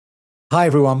Hi,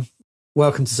 everyone.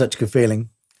 Welcome to Such a Good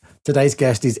Feeling. Today's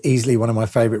guest is easily one of my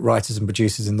favourite writers and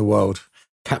producers in the world,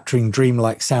 capturing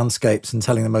dreamlike soundscapes and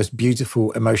telling the most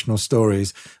beautiful, emotional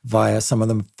stories via some of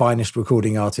the finest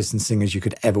recording artists and singers you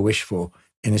could ever wish for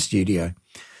in a studio.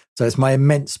 So it's my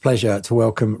immense pleasure to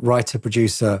welcome writer,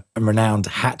 producer, and renowned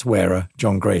hat wearer,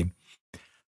 John Green,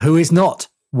 who is not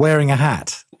wearing a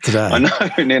hat today. I know.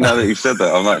 Now that you've said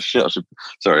that, I'm like, shit. I should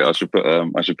put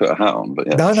a hat on. But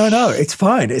yeah, no. It's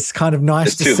fine. It's kind of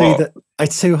nice to see that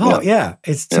it's too hot. Yeah,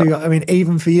 it's too. Yeah. I mean,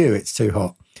 even for you, it's too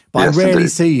hot. But yes, I rarely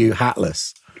see you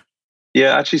hatless.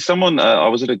 Yeah, actually, I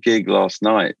was at a gig last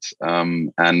night,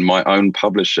 and my own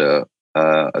publisher,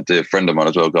 a dear friend of mine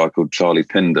as well, a guy called Charlie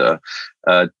Pinder.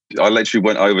 I literally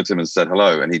went over to him and said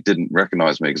hello, and he didn't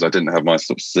recognize me because I didn't have my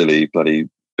sort of silly bloody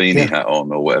beanie hat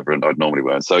on or whatever, and I'd normally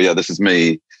wear. So yeah, this is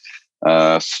me.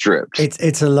 Stripped.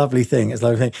 It's a lovely thing. It's a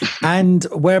lovely thing. And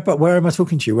where am I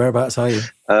talking to you? Whereabouts are you?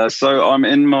 So I'm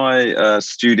in my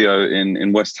studio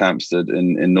in West Hampstead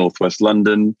in northwest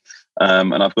London,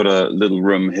 and I've got a little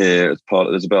room here as part.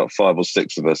 There's about 5 or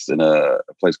 6 of us in a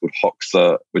place called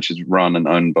Hoxha, which is run and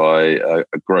owned by a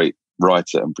great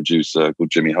writer and producer called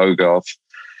Jimmy Hogarth.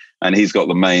 And he's got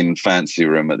the main fancy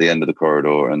room at the end of the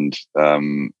corridor, and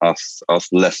us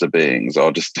lesser beings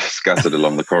are just scattered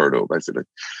along the corridor, basically.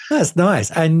 That's nice.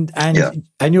 And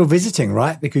you're visiting,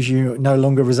 right? Because you no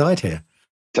longer reside here.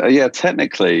 Yeah,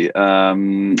 technically,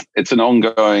 it's an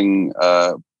ongoing,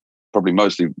 probably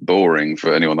mostly boring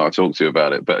for anyone that I talk to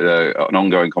about it, but an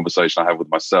ongoing conversation I have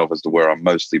with myself as to where I'm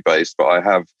mostly based. But I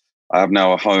have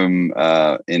now a home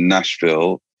in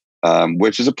Nashville,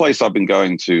 which is a place I've been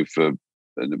going to for,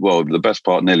 well, the best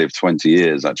part nearly of 20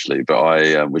 years, actually,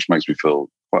 but which makes me feel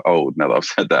quite old now that I've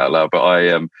said that out loud. But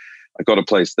I got a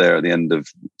place there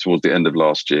towards the end of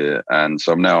last year. And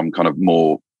so I'm kind of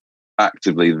more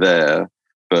actively there,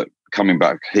 but coming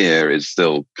back here is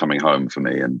still coming home for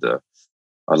me. And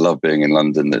I love being in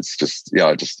London. It's just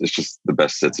the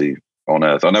best city on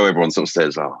earth. I know everyone sort of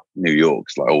says, oh, New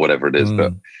York's like, or whatever it is,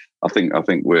 but I think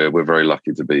we're very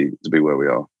lucky to be where we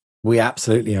are. We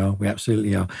absolutely are.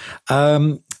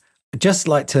 Just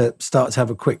like to start to have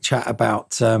a quick chat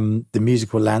about the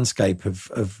musical landscape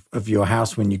of your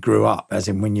house when you grew up, as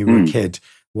in when you were a kid.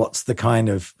 What's the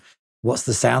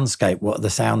soundscape? What are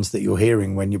the sounds that you're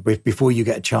hearing before you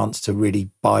get a chance to really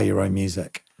buy your own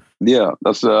music? Yeah,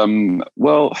 that's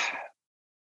well,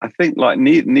 I think like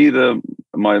neither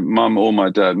my mum or my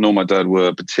dad, nor my dad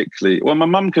were particularly. Well, my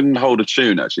mum couldn't hold a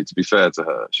tune. Actually, to be fair to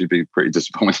her, she'd be pretty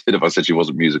disappointed if I said she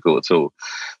wasn't musical at all.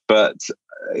 But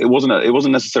it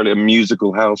wasn't necessarily a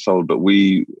musical household. But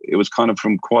it was kind of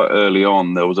from quite early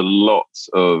on. There was a lot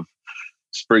of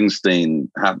Springsteen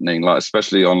happening, like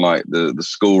especially on like the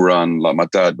school run. Like my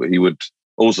dad, but he would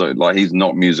also, like, he's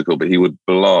not musical, but he would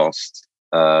blast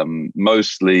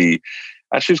mostly.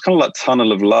 Actually, it was kind of like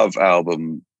Tunnel of Love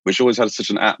album, which always had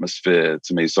such an atmosphere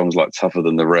to me. Songs like Tougher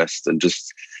Than the Rest and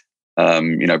just,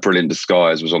 Brilliant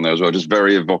Disguise was on there as well. Just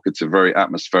very evocative, very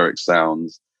atmospheric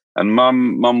sounds. And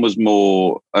mum was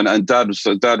more, and dad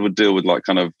would deal with like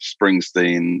kind of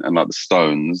Springsteen and like the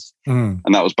Stones. And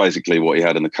that was basically what he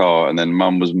had in the car. And then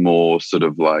mum was more sort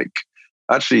of like,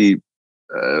 actually,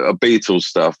 a Beatles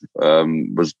stuff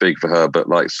was big for her, but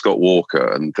like Scott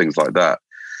Walker and things like that,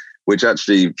 which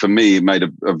actually for me made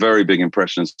a very big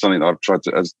impression. It's something that I've tried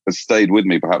to has stayed with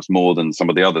me perhaps more than some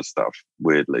of the other stuff,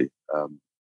 weirdly.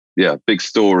 Big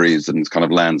stories and kind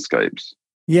of landscapes.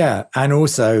 Yeah, and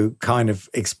also kind of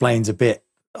explains a bit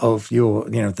of your,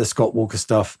 the Scott Walker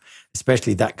stuff,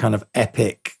 especially that kind of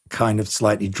epic, kind of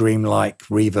slightly dreamlike,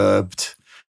 reverbed,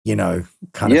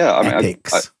 kind of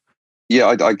epics.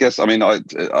 I guess. I mean, I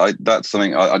that's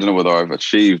something I don't know whether I've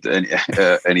achieved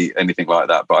anything like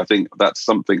that, but I think that's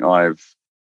something I've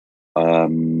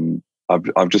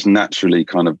just naturally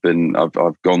kind of been.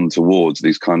 I've gone towards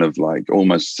these kind of like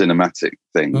almost cinematic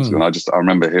things, and I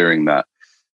remember hearing that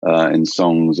in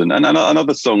songs and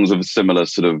other songs of a similar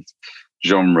sort of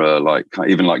genre, like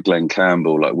even like Glenn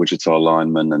Campbell, like Wichita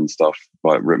Lineman and stuff,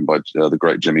 like written by the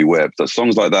great Jimmy Webb. So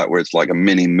songs like that where it's like a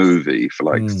mini movie for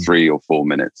like 3 or 4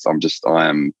 minutes. I'm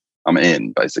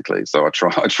in, basically. So I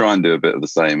try and do a bit of the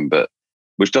same, but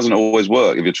which doesn't always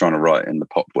work if you're trying to write in the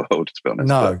pop world, to be honest.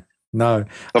 No.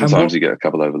 Sometimes you get a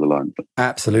couple over the line. But.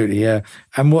 Absolutely, yeah.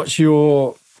 And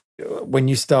when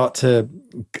you start to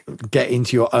get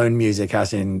into your own music,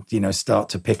 as in, start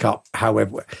to pick up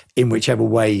in whichever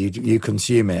way you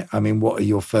consume it, I mean, what are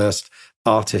your first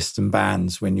artists and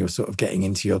bands when you're sort of getting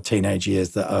into your teenage years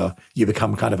that you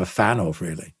become kind of a fan of,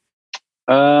 really?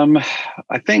 I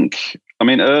think,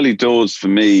 early doors for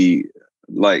me,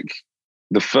 like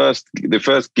the first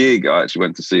gig I actually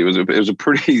went to see, it was a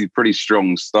pretty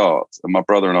strong start, and my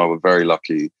brother and I were very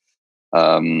lucky.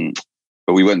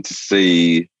 But we went to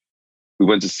see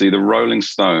the Rolling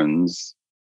Stones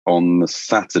on the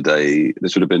Saturday.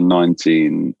 This would have been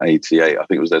 1988. I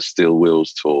think it was their Steel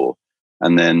Wheels tour.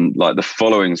 And then like the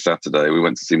following Saturday, we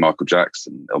went to see Michael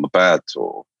Jackson on the Bad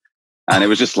tour. And it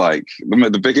was just like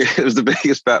it was the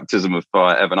biggest baptism of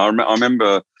fire ever. And I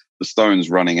remember the Stones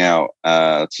running out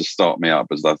to start me up,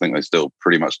 as I think they still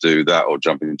pretty much do that, or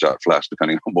Jumping Jack Flash,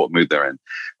 depending on what mood they're in.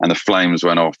 And the flames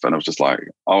went off, and I was just like,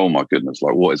 oh my goodness,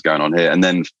 like what is going on here? And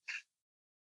then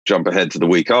jump ahead to the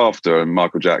week after, and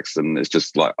Michael Jackson is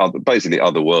just like basically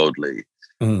otherworldly.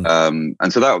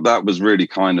 And so that was really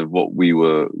kind of what we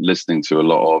were listening to a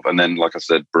lot of. And then, like I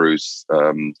said, Bruce,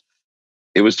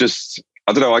 it was just,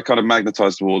 I don't know, I kind of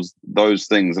magnetized towards those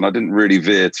things, and I didn't really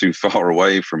veer too far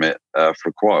away from it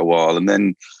for quite a while. And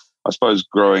then I suppose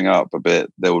growing up a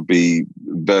bit, there would be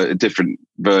different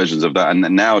versions of that. And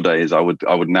nowadays I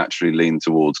would naturally lean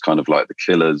towards kind of like the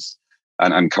Killers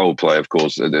and Coldplay, of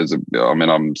course.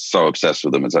 I'm so obsessed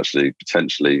with them. It's actually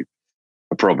potentially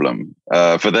a problem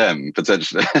for them,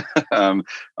 potentially.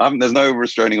 There's no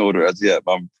restraining order as yet,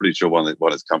 but I'm pretty sure one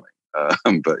is coming.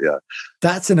 But yeah,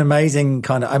 that's an amazing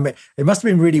kind of. I mean, it must have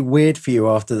been really weird for you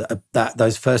after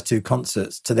those first two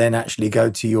concerts to then actually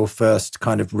go to your first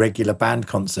kind of regular band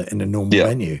concert in a normal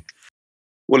venue.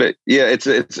 Well,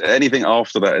 it's anything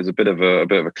after that is a bit of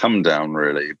a come down,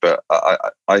 really. But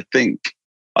I think,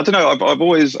 I don't know. I've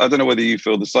always, I don't know whether you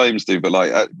feel the same, Steve, but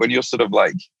like when you're sort of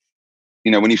like,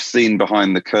 you know, when you've seen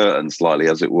behind the curtain slightly,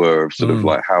 as it were, of sort of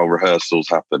like how rehearsals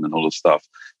happen and all this stuff.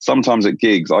 Sometimes at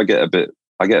gigs, I get a bit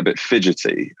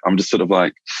fidgety. I'm just sort of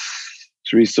like,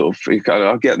 should we sort of,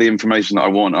 I'll get the information that I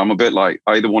want. I'm a bit like,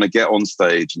 I either want to get on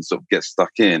stage and sort of get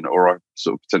stuck in, or I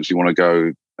sort of potentially want to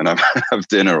go and have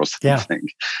dinner or something.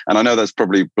 Yeah. And I know that's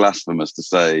probably blasphemous to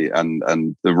say and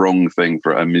the wrong thing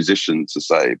for a musician to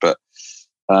say, but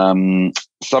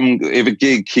if a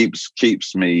gig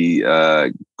keeps me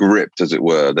gripped, as it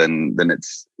were, then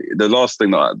it's the last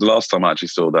time I actually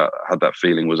saw that, had that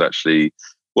feeling, was actually,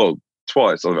 well,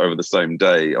 twice over the same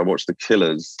day. I watched the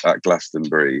Killers at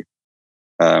Glastonbury,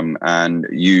 and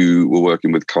you were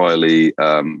working with Kylie,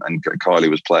 and Kylie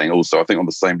was playing also, I think on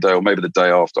the same day or maybe the day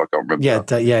after. I can't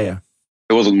remember. Yeah.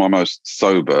 It wasn't my most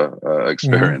sober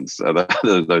experience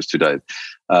those 2 days.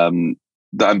 And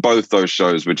both those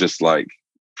shows were just like,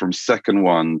 from second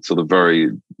one to the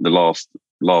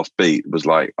last beat was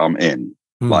like, I'm in.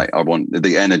 Like, I want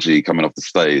the energy coming off the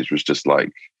stage was just like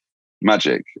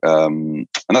magic. And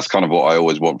that's kind of what I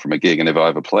always want from a gig. And if I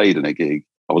ever played in a gig,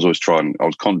 I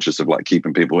was conscious of like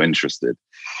keeping people interested,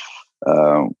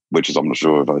 which is, I'm not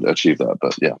sure if I'd achieve that,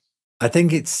 but yeah. I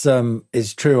think it's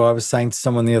true. I was saying to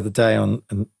someone the other day on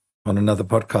another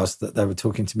podcast that they were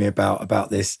talking to me about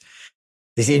this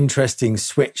interesting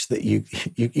switch that you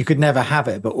could never have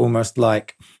it, but almost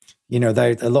like, you know,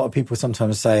 a lot of people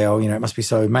sometimes say, oh, you know, it must be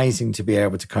so amazing to be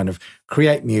able to kind of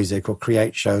create music or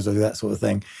create shows or that sort of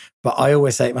thing. But I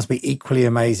always say it must be equally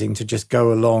amazing to just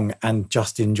go along and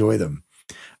just enjoy them.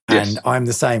 Yes. And I'm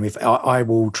the same. If I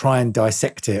will try and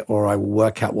dissect it, or I will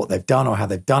work out what they've done or how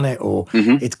they've done it, or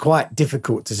it's quite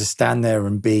difficult to just stand there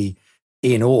and be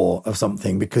in awe of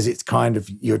something, because it's kind of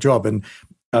your job. And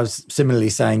I was similarly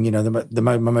saying, you know,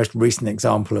 my most recent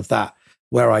example of that,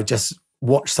 where I just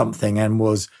watched something and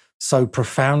was so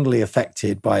profoundly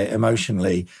affected by it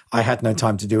emotionally, I had no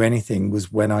time to do anything,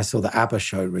 was when I saw the ABBA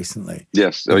show recently.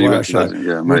 Yes.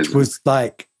 Which was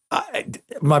like,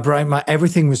 my brain,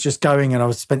 everything was just going, and I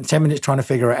was spent 10 minutes trying to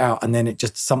figure it out. And then it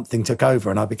just, something took over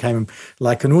and I became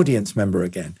like an audience member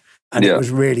again. And it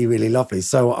was really, really lovely.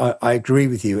 So I agree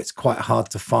with you. It's quite hard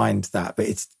to find that, but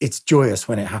it's joyous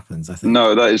when it happens, I think.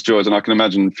 No, that is joyous. And I can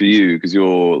imagine for you, because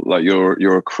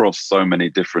you're across so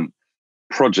many different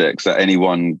projects at any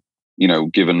one, you know,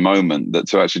 given moment, that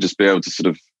to actually just be able to sort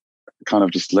of kind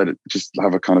of just let it just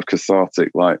have a kind of cathartic,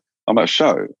 like, I'm at a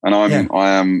show and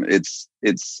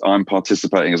I'm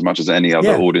participating as much as any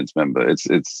other audience member.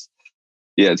 It's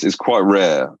quite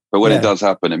rare, but when it does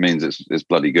happen, it means it's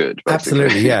bloody good. Basically.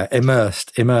 Absolutely, yeah,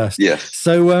 immersed. Yes.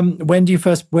 So, when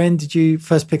did you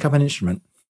first pick up an instrument?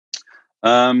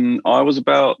 I was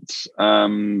about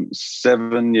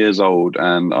 7 years old,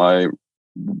 and I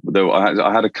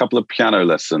had a couple of piano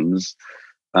lessons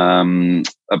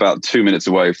about 2 minutes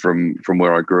away from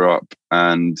where I grew up,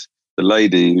 and the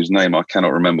lady whose name I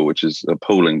cannot remember, which is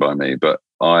appalling by me, but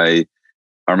I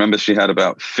remember she had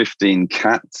about 15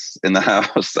 cats in the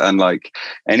house, and like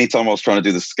anytime I was trying to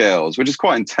do the scales, which is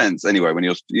quite intense anyway, when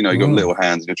you've got little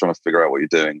hands and you're trying to figure out what you're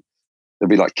doing. there'd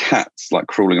be like cats like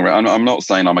crawling around. I'm not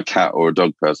saying I'm a cat or a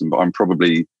dog person, but I'm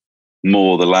probably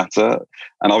more the latter.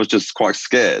 And I was just quite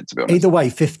scared, to be honest. Either way,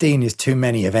 15 is too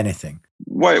many of anything.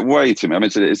 Way too many. I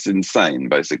mean, it's insane,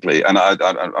 basically. And I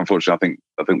unfortunately,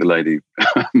 I think the lady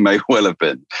may well have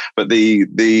been, but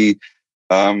it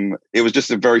was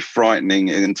just a very frightening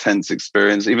and intense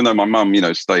experience. Even though my mum,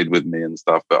 stayed with me and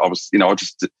stuff, but I was,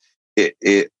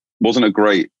 it wasn't a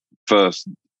great first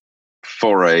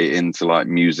foray into like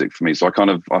music for me. So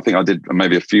I think I did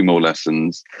maybe a few more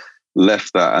lessons,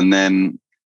 left that, and then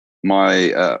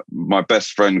my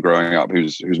best friend growing up,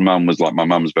 whose mum was like my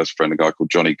mum's best friend, a guy called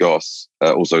Johnny Goss,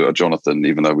 also a Jonathan,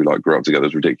 even though we like grew up together,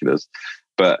 it's ridiculous.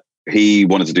 But he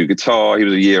wanted to do guitar. He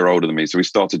was a year older than me, so we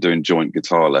started doing joint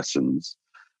guitar lessons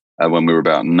when we were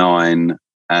about 9,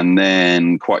 and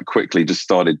then quite quickly just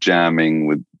started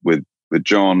jamming with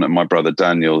John and my brother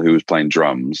Daniel, who was playing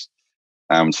drums,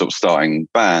 and sort of starting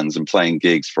bands and playing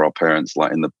gigs for our parents,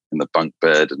 like in the bunk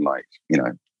bed, and like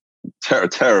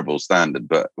terrible standard,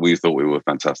 but we thought we were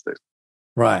fantastic.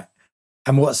 Right.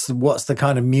 And what's the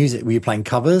kind of music? Were you playing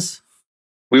covers?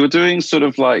 We were doing sort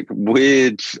of like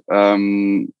weird,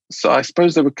 so I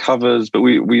suppose there were covers, but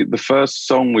we the first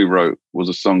song we wrote was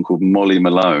a song called Molly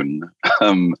Malone.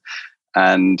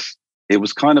 And it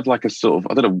was kind of like a sort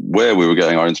of, I don't know where we were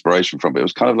getting our inspiration from, but it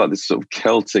was kind of like this sort of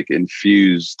Celtic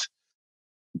infused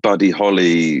Buddy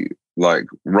Holly like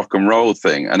rock and roll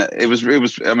thing. And it was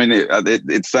I mean,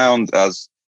 it sounded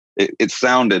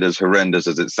as horrendous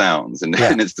as it sounds in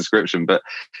its description, but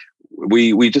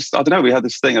we just, I don't know, we had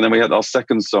this thing. And then we had our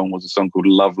second song was a song called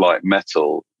Love Like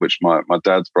Metal, which my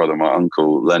dad's brother, my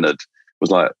uncle Leonard, was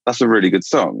like, that's a really good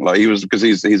song. Like because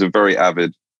he's a very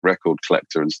avid record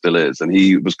collector and still is, and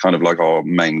he was kind of like our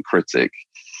main critic,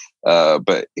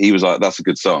 but he was like, that's a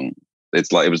good song. It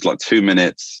was like 2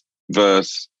 minutes,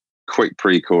 verse, quick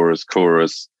pre-chorus,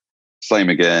 chorus, same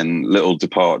again, little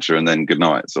departure, and then good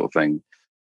night sort of thing.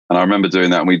 And I remember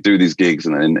doing that, and we'd do these gigs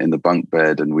in the bunk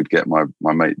bed, and we'd get my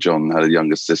mate John had a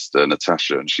younger sister,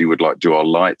 Natasha, and she would like do our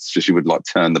lights. So she would like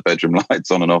turn the bedroom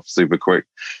lights on and off super quick.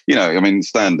 I mean,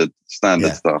 standard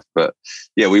stuff. But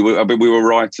yeah, we were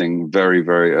writing very,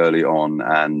 very early on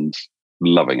and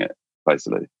loving it,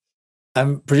 basically.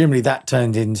 And presumably that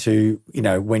turned into,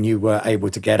 when you were able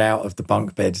to get out of the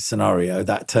bunk bed scenario,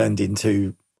 that turned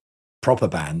into proper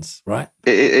bands, right?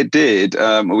 It did.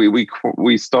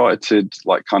 We started to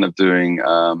like kind of doing,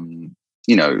 there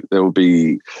will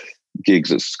be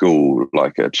gigs at school,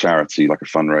 like a charity, like a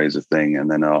fundraiser thing. And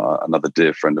then another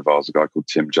dear friend of ours, a guy called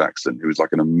Tim Jackson, who was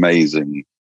like an amazing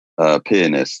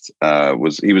pianist,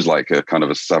 he was like a kind of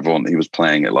a savant. He was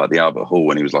playing at like the Albert Hall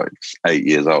when he was like 8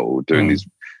 years old, doing these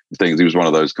things. He was one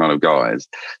of those kind of guys.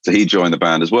 So he joined the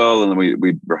band as well. And then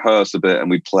we'd rehearse a bit, and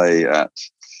we'd play at,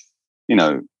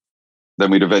 then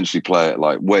we'd eventually play at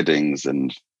like weddings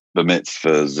and bar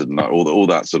mitzvahs and like all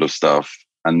that sort of stuff.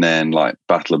 And then like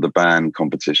Battle of the Band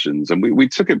competitions. And we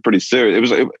took it pretty serious.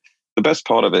 The best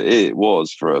part of it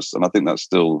was for us, and I think that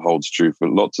still holds true for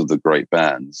lots of the great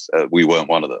bands. We weren't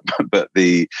one of them, but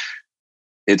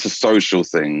it's a social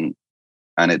thing,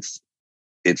 and it's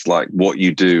like what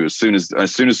you do as soon as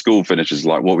school finishes.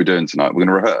 Like, what we're doing tonight, we're going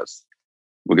to rehearse.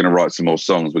 We're going to write some more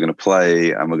songs. We're going to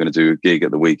play, and we're going to do a gig at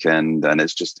the weekend. And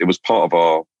it was part of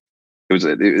our.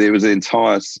 It was the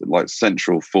entire like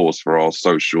central force for our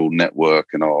social network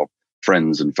and our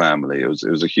friends and family. It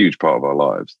was a huge part of our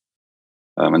lives,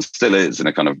 and still is in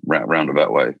a kind of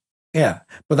roundabout way. Yeah,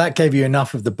 but that gave you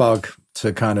enough of the bug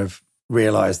to kind of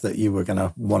realize that you were going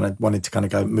to wanted to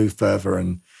kind of move further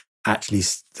and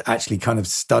actually kind of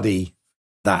study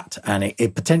that. And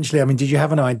it potentially, I mean, did you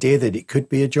have an idea that it could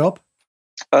be a job?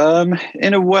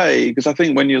 In a way, because I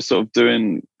think when you're sort of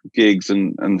doing gigs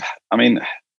and I mean,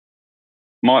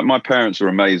 my parents were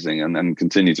amazing and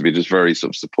continue to be just very sort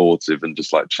of supportive and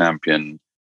just like champion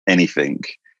anything.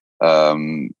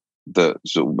 Myself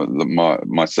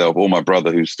or my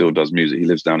brother, who still does music, he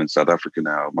lives down in South Africa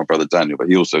now, my brother Daniel, but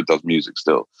he also does music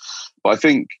still. But I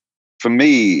think for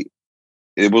me,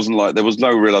 it wasn't like there was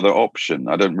no real other option.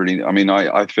 I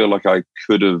feel like I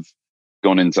could have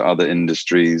gone into other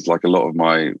industries, like a lot of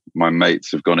my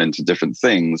mates have gone into different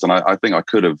things, and I think I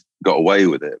could have got away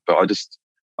with it. But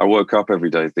I woke up every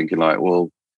day thinking like,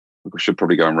 well, I should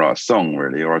probably go and write a song,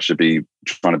 really, or I should be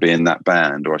trying to be in that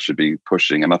band, or I should be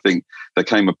pushing. And I think there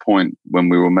came a point when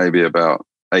we were maybe about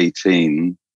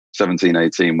 17,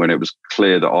 18, when it was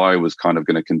clear that I was kind of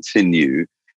going to continue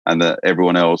and that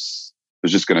everyone else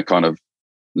was just going to kind of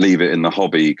leave it in the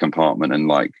hobby compartment and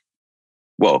like,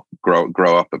 well,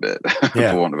 grow up a bit,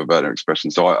 for want of a better expression.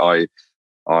 So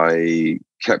I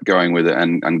kept going with it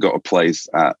and got a place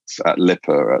at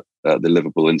LIPA, at the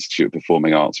Liverpool Institute of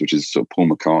Performing Arts, which is sort of Paul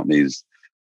McCartney's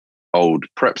old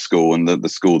prep school and the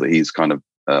school that he's kind of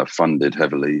funded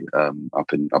heavily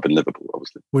up in Liverpool,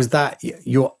 obviously. Was that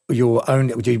your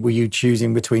own? Were you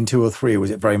choosing between two or three, or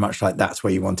was it very much like that's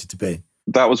where you wanted to be?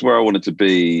 That was where I wanted to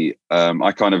be. I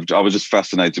was just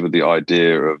fascinated with the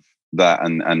idea of that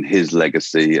and his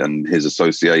legacy and his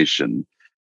association.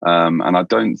 And I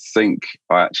don't think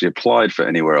I actually applied for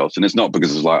anywhere else. And it's not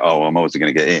because it's like, oh, I'm always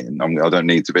going to get in. I don't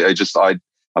need to be.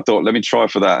 I thought, let me try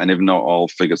for that. And if not, I'll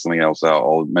figure something else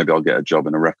out. Maybe I'll get a job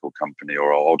in a record company,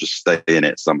 or I'll just stay in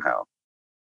it somehow.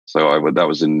 So that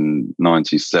was in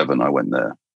 97. I went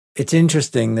there. It's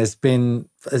interesting. There's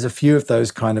a few of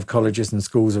those kind of colleges and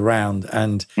schools around,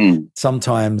 and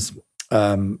sometimes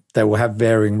they will have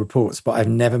varying reports, but I've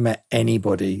never met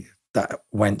anybody that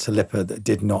went to LIPA that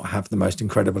did not have the most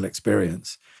incredible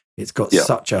experience. It's got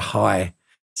such a high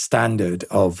standard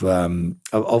of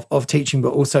teaching,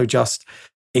 but also just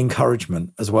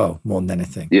encouragement as well, more than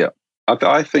anything. Yeah.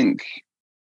 I think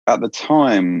at the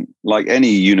time, like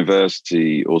any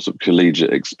university or sort of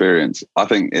collegiate experience, I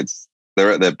think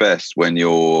they're at their best when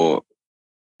you're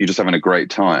just having a great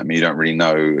time. You don't really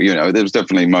know, there was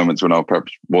definitely moments when I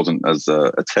perhaps wasn't as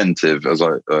attentive as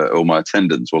or my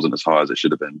attendance wasn't as high as it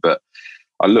should have been. But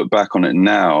I look back on it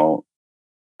now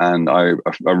and I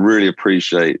really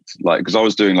appreciate, because I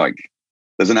was doing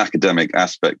there's an academic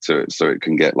aspect to it, so it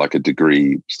can get like a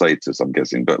degree status, I'm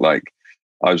guessing. But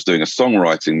I was doing a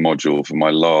songwriting module for my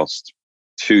last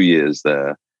 2 years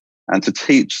there. And to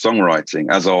teach songwriting,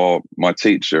 as my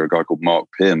teacher, a guy called Mark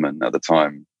Pearman at the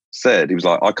time, said, he was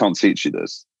like, I can't teach you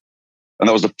this. And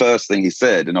that was the first thing he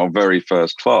said in our very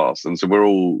first class. And so we're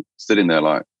all sitting there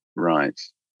like, right,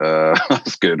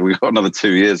 that's good. We've got another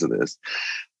 2 years of this.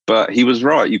 But he was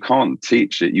right. You can't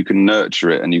teach it. You can nurture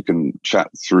it and you can chat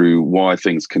through why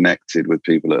things connected with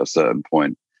people at a certain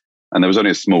point. And there was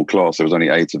only a small class. There was only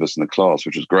 8 of us in the class,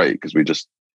 which was great because we just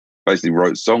basically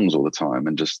wrote songs all the time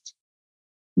and just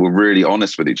were really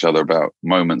honest with each other about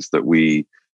moments that we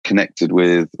connected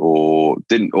with or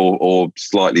didn't, or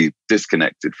slightly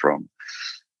disconnected from.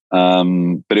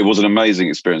 But it was an amazing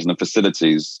experience, and the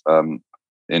facilities,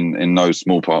 in no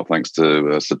small part thanks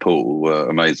to Sir Paul, were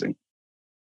amazing.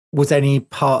 Was any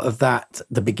part of that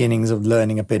the beginnings of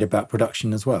learning a bit about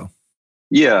production as well?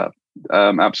 Yeah,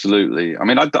 absolutely. I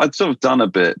mean, I'd sort of done a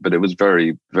bit, but it was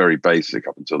very, very basic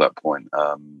up until that point.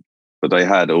 But they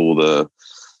had all the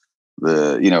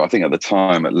I think at the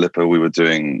time at LIPA we were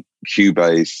doing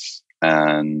Cubase,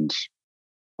 and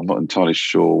I'm not entirely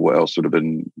sure what else would have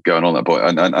been going on at that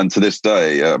point. And to this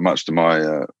day, much to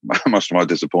my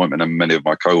disappointment and many of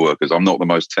my co-workers, I'm not the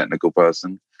most technical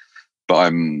person,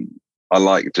 but I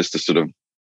like just to sort of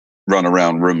run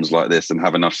around rooms like this and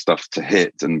have enough stuff to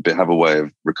hit and have a way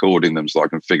of recording them so I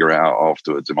can figure it out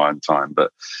afterwards in my own time.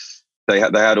 But they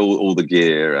had all the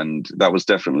gear, and that was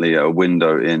definitely a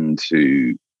window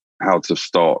into how to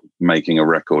start making a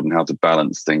record and how to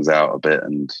balance things out a bit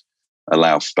and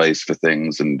allow space for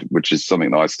things, and which is something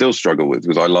that I still struggle with,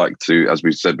 because I like to, as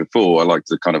we said before, I like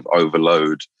to kind of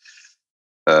overload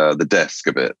the desk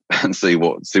a bit and see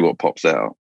what pops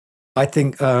out. I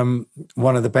think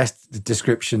one of the best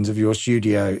descriptions of your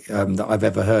studio that I've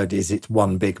ever heard is it's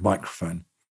one big microphone.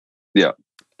 Yeah.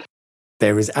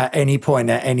 There is, at any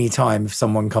point, at any time, if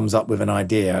someone comes up with an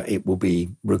idea, it will be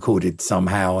recorded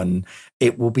somehow and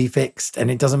it will be fixed.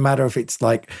 And it doesn't matter if it's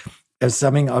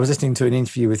something. I was listening to an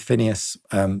interview with Phineas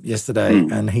yesterday,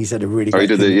 and he said a really good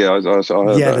thing. I heard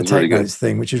that. The take notes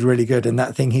thing, which is really good. And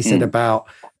that thing he said about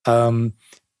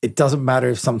it doesn't matter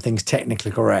if something's technically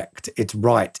correct; it's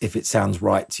right if it sounds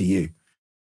right to you.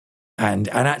 And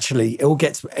actually, it all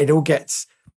gets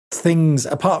things,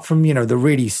 apart from the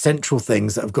really central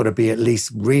things that have got to be at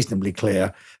least reasonably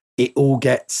clear. It all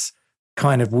gets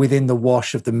kind of within the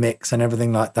wash of the mix and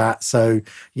everything like that. So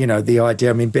the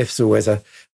idea. I mean, Biff's always a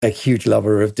huge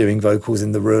lover of doing vocals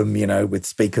in the room, with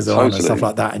speakers on and stuff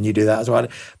like that, and you do that as well.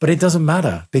 But it doesn't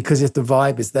matter, because if the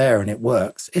vibe is there and it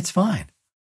works, it's fine.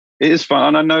 It is fun.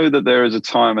 And I know that there is a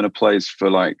time and a place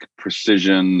for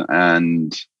precision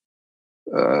and,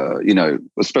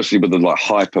 especially with the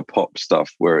hyper pop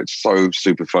stuff where it's so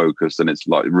super focused and it's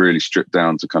really stripped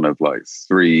down to kind of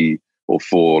 3 or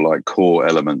 4 core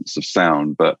elements of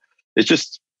sound. But it's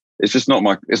just not I'm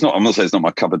not saying it's not my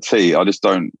cup of tea. I just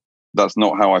don't, that's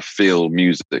not how I feel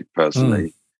music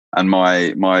personally. And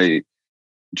my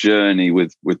journey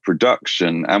with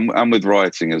production and with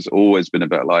writing has always been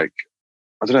about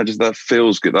I don't know, just that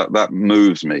feels good. That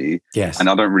moves me. Yes. And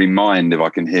I don't really mind if I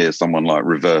can hear someone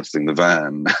reversing the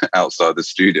van outside the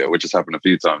studio, which has happened a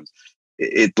few times.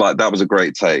 That was a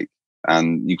great take.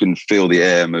 and you can feel the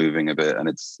air moving a bit, and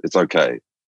it's okay.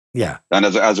 Yeah. And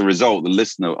as a result, the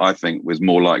listener, I think, was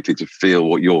more likely to feel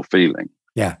what you're feeling.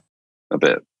 Yeah. A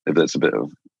bit, if it's a bit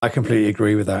of. I completely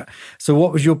agree with that. So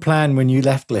what was your plan when you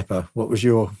left Lipper? What was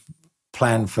your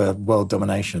plan for world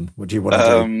domination? What do you want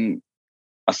to do?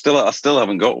 I still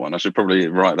haven't got one. I should probably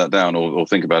write that down or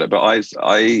think about it. But I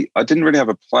didn't really have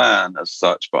a plan as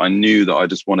such, but I knew that I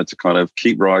just wanted to kind of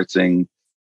keep writing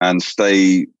and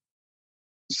stay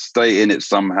in it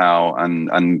somehow,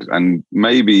 and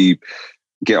maybe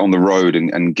get on the road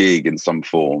and gig in some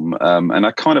form. And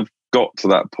I kind of got to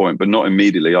that point, but not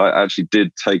immediately. I actually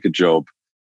did take a job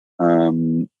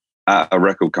at a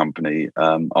record company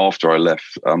after I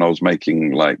left, and I was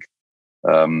making like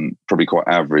probably quite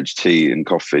average tea and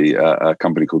coffee at a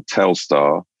company called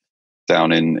Telstar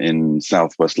down in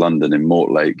southwest London in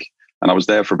Mortlake. And I was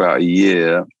there for about a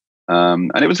year,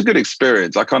 and it was a good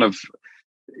experience.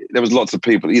 There was lots of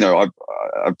people,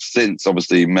 I've since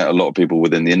obviously met a lot of people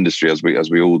within the industry, as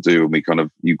we all do,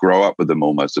 and you grow up with them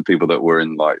almost. The people that were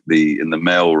in the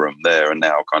mail room there are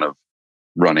now kind of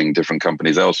running different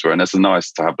companies elsewhere, and it's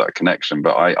nice to have that connection.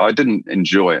 But I didn't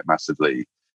enjoy it massively.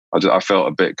 I felt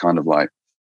a bit kind of like,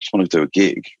 just want to do a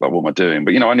gig. Like, what am I doing?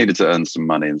 But I needed to earn some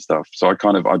money and stuff. So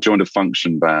I joined a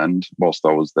function band whilst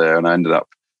I was there, and I ended up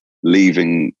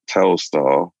leaving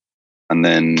Telstar and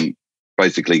then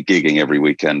basically gigging every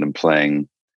weekend and playing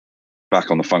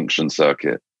back on the function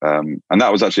circuit. And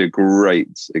that was actually a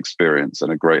great experience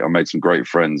and I made some great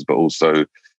friends. But also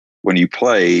when you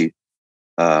play,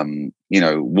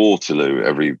 Waterloo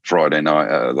every Friday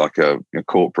night, like a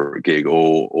corporate gig,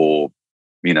 or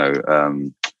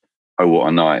Oh What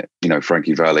a Night,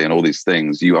 Frankie Valli and all these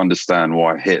things, you understand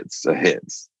why hits are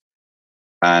hits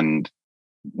and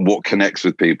what connects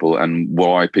with people and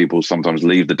why people sometimes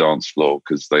leave the dance floor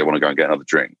because they want to go and get another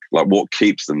drink. Like, what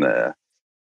keeps them there?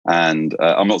 And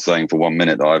I'm not saying for 1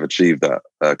 minute that I've achieved that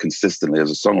consistently as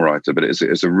a songwriter, but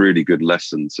it's a really good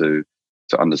lesson to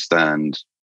understand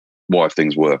why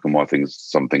things work and why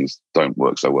some things don't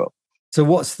work so well. So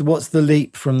what's the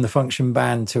leap from the function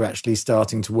band to actually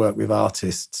starting to work with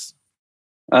artists?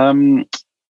 I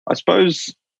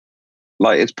suppose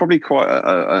it's probably quite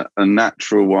a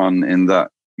natural one in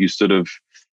that you sort of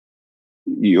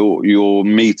you're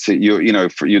meeting,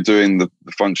 you're doing the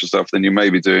function stuff, then you may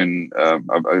be doing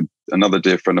another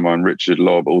dear friend of mine, Richard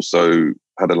Lobb, also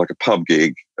had a pub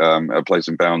gig at a place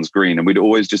in Bounds Green, and we'd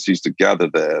always just used to gather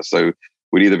there. So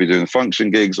we'd either be doing function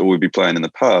gigs or we'd be playing in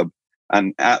the pub.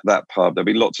 And at that pub, there'd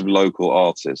be lots of local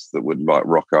artists that would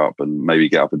rock up and maybe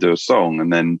get up and do a song.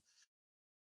 And then,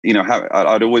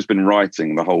 I'd always been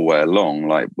writing the whole way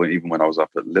along. Even when I was up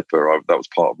at Lipper, that was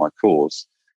part of my course.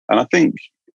 And I think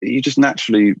you just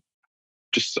naturally,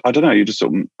 I don't know, you just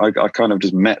sort of, I kind of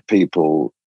just met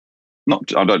people.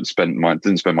 I didn't spend my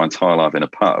entire life in a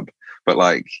pub, but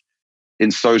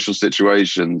in social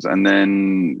situations. And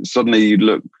then suddenly you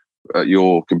look at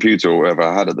your computer or whatever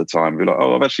I had at the time, be like,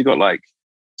 oh, I've actually got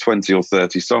 20 or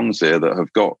 30 songs here that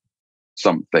have got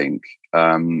something.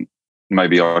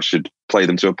 Maybe I should play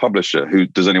them to a publisher.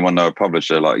 Does anyone know a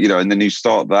publisher? And then you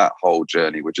start that whole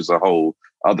journey, which is a whole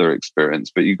other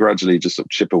experience, but you gradually just sort of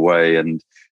chip away and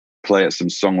play at some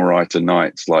songwriter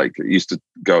nights. I used to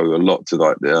go a lot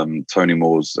to Tony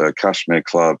Moore's Kashmir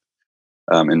Club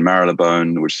in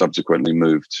Marylebone, which subsequently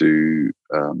moved to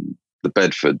the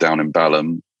Bedford down in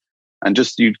Balham. And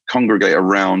just you'd congregate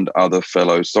around other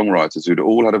fellow songwriters who'd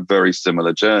all had a very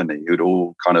similar journey, who'd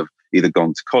all kind of either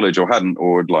gone to college or hadn't,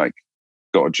 or had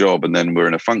got a job and then were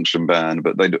in a function band,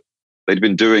 but they'd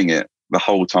been doing it the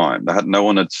whole time. No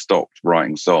one had stopped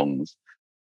writing songs.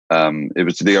 It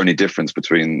was the only difference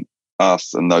between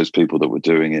us and those people that were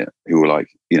doing it, who were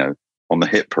on the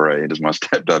hit parade, as my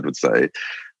stepdad would say.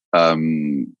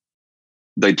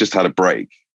 They just had a break,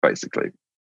 basically.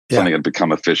 Yeah. Something had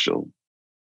become official.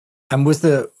 And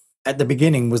at the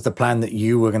beginning, was the plan that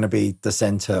you were going to be the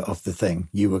center of the thing?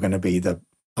 You were going to be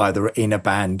either in a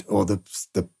band or the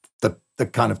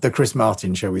kind of the Chris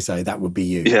Martin, shall we say? That would be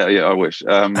you. Yeah, I wish.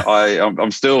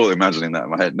 I'm still imagining that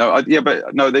in my head.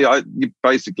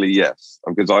 Basically yes,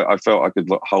 because I felt I could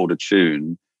hold a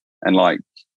tune, and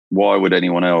why would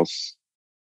anyone else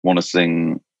want to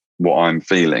sing what I'm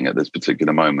feeling at this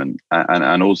particular moment?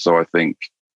 And also, I think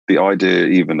the idea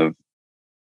even of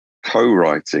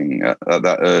co-writing at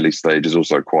that early stage is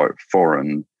also quite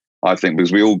foreign, I think,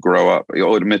 because we all grow up.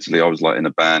 Admittedly, I was in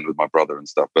a band with my brother and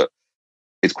stuff, but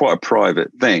it's quite a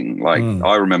private thing.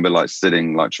 I remember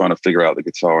sitting, trying to figure out the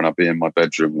guitar, and I'd be in my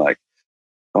bedroom, I'm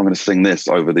going to sing this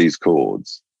over these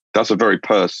chords. That's a very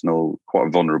personal,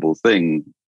 quite vulnerable thing.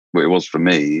 It was for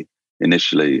me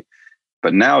initially.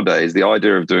 But nowadays, the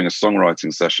idea of doing a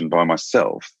songwriting session by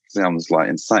myself sounds like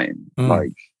insane.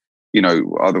 Like,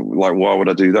 like, why would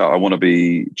I do that? I want to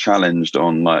be challenged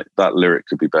on like that lyric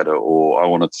could be better, or I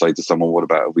want to say to someone, what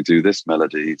about if we do this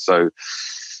melody? So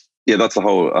yeah, that's a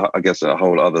whole, I guess, a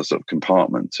whole other sort of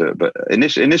compartment to it. But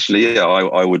initially, yeah,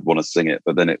 I would want to sing it,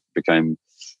 but then it became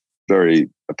very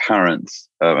apparent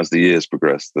as the years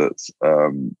progressed that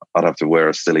I'd have to wear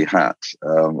a silly hat,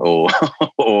 or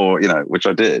which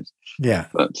I did. Yeah,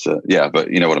 but but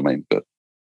you know what I mean. But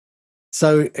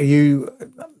so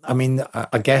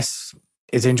I guess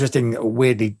it's interesting.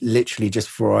 Weirdly, literally just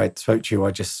before I spoke to you,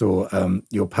 I just saw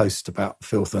your post about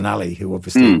Phil Thornalley, who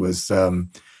obviously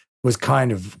was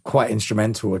kind of quite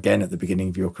instrumental again at the beginning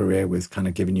of your career with kind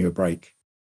of giving you a break.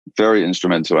 Very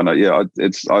instrumental, and I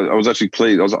was actually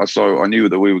pleased. I knew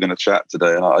that we were going to chat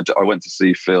today, and I went to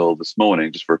see Phil this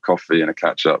morning just for a coffee and a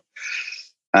catch up.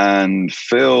 And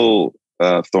Phil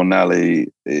Thornalley,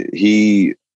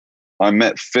 I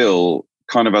met Phil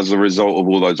kind of as a result of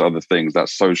all those other things, that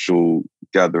social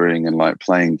gathering and like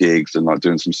playing gigs and like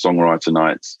doing some songwriter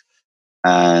nights.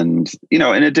 And, in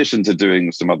addition to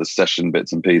doing some other session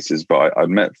bits and pieces, but I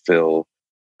met Phil,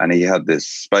 and he had this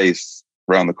space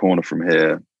around the corner from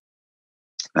here.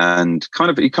 And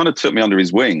he kind of took me under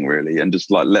his wing, really, and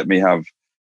just like let me have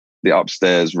the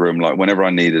upstairs room, like whenever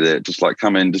I needed it, just like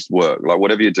come in, just work, like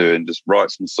whatever you're doing, just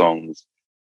write some songs,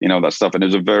 that stuff. And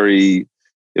it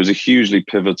was a hugely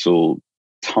pivotal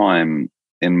time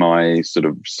in my sort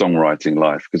of songwriting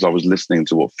life, because I was listening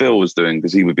to what Phil was doing,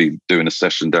 because he would be doing a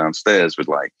session downstairs with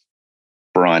like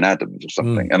Bryan Adams or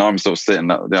something, and I'm sort of sitting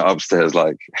upstairs,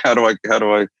 like how do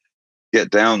I get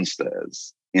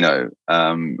downstairs?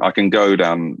 I can go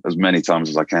down as many times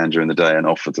as I can during the day and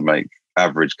offer to make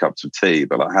average cups of tea,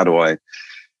 but like how do I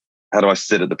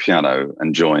sit at the piano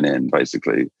and join in,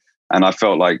 basically? And I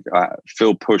felt like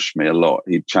Phil pushed me a lot.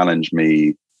 He challenged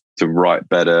me to write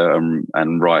better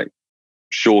and write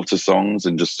shorter songs,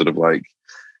 and just sort of like,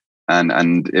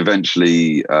 and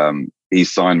eventually he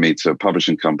signed me to a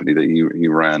publishing company that he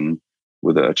ran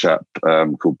with a chap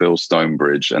called Bill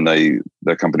Stonebridge, and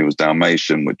their company was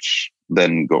Dalmatian, which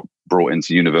then got brought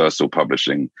into Universal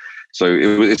Publishing. So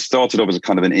it started off as a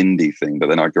kind of an indie thing, but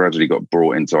then I gradually got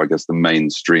brought into, I guess, the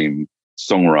mainstream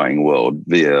songwriting world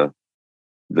via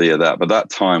that. But that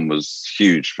time was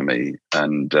huge for me,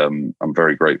 and I'm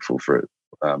very grateful for it.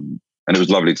 And it was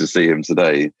lovely to see him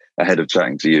today ahead of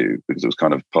chatting to you, because it was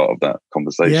kind of part of that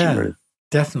conversation. Yeah, really.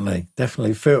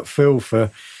 Definitely. Phil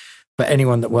for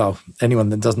anyone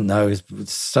that doesn't know, is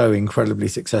so incredibly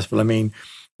successful. I mean,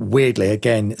 weirdly,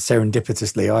 again,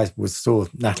 serendipitously, I saw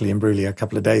Natalie Imbruglia a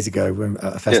couple of days ago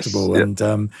at a festival, yes,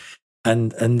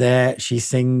 and there she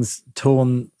sings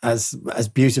Torn as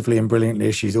beautifully and brilliantly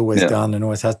as she's always done and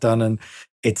always has done. And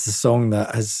it's a song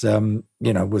that has,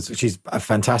 she's a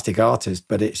fantastic artist,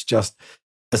 but it's just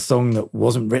a song that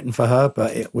wasn't written for her,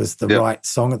 but it was the right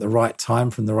song at the right time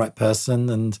from the right person.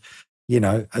 And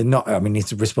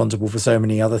he's responsible for so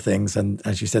many other things, and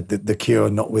as you said, the Cure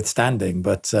notwithstanding.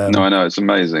 But no, I know, it's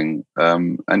amazing,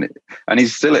 and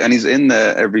he's in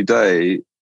there every day,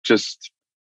 just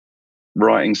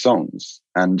writing songs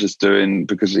and just doing,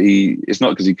 because it's not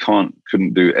because he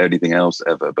couldn't do anything else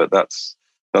ever, but that's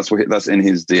in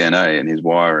his DNA and his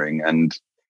wiring. And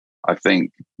I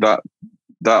think that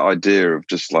idea of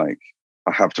just like,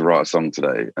 I have to write a song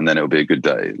today and then it'll be a good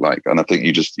day. Like, and I think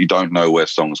you don't know where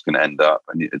songs can end up,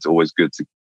 and it's always good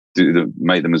to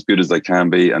make them as good as they can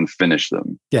be and finish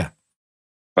them. Yeah.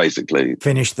 Basically.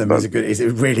 Finish them is a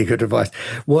really good advice.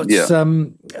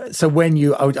 So when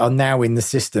you are now in the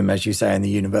system, as you say, in the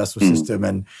Universal system,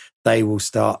 and they will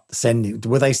start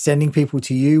were they sending people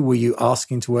to you? Were you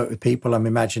asking to work with people? I'm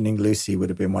imagining Lucy would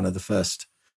have been one of the first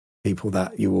people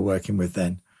that you were working with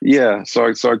then. Yeah, so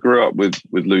I grew up with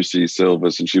Lucy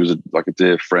Silvers, and she was like a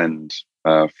dear friend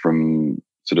from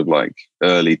sort of like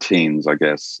early teens, I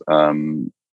guess.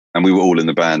 And we were all in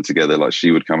the band together. Like,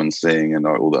 she would come and sing and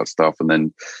all that stuff. And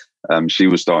then she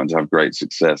was starting to have great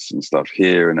success and stuff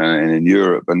here and in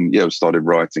Europe. And we started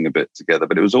writing a bit together.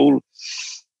 But it was all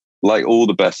like all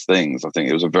the best things. I think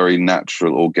it was a very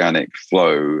natural, organic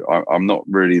flow. I'm not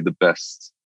really the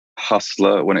best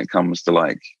hustler when it comes to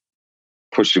like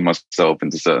pushing myself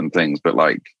into certain things, but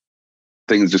like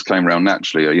things just came around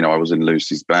naturally. I was in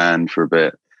Lucy's band for a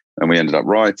bit, and we ended up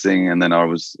writing, and then I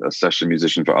was a session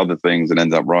musician for other things and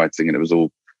ended up writing, and it was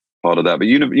all part of that. But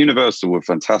Universal were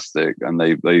fantastic, and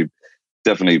they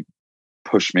definitely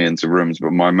pushed me into rooms.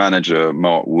 But my manager,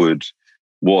 Mark Wood,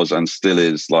 was and still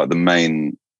is like the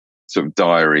main sort of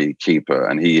diary keeper,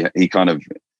 and he kind of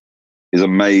is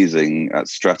amazing at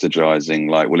strategizing.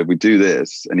 Like, well, if we do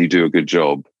this and you do a good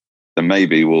job, then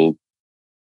maybe we'll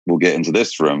get into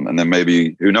this room, and then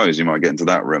maybe, who knows, you might get into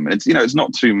that room. And it's, it's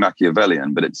not too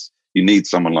Machiavellian, but you need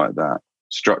someone like that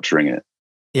structuring it.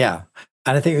 Yeah.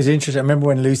 And I think it was interesting. I remember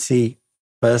when Lucy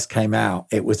first came out,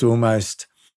 it was a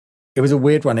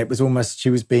weird one. It was almost, she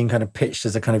was being kind of pitched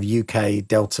as a kind of UK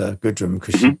Delta Goodrem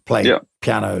because she played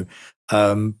piano.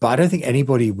 But I don't think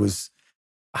anyone was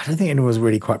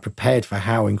really quite prepared for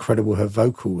how incredible her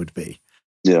vocal would be.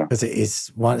 Yeah. Because it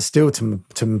is still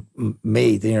to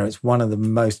me, it's one of the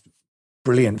most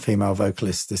brilliant female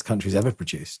vocalists this country's ever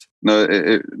produced. No,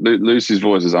 Lucy's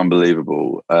voice is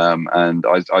unbelievable. And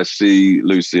I see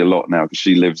Lucy a lot now because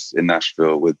she lives in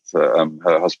Nashville with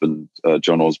her husband,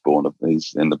 John Osborne.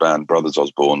 He's in the band Brothers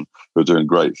Osborne, who are doing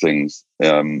great things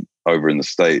over in the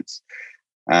States.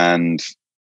 And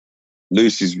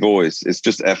Lucy's voice is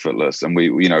just effortless. And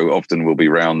we often we'll be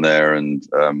around there and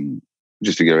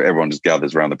just to go, everyone just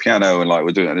gathers around the piano and like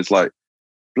we're doing it. And it's like,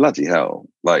 bloody hell.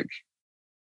 Like,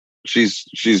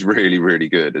 she's really, really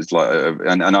good. It's like,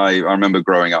 and I remember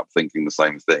growing up thinking the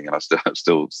same thing, and I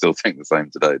still think the same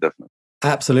today, definitely.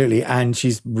 Absolutely. And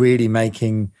she's really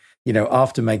making,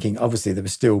 after making, obviously there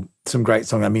was still some great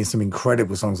songs. I mean, some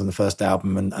incredible songs on the first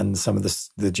album, and some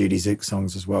of the Judy Zook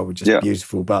songs as well were just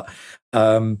beautiful. But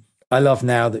I love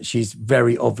now that she's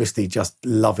very obviously just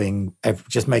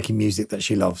just making music that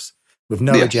she loves, with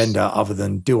no agenda other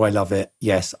than, do I love it?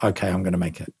 Yes. Okay, I'm going to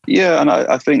make it. Yeah. And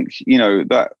I think,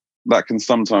 that can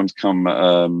sometimes come,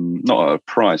 not at a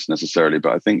price necessarily,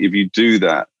 but I think if you do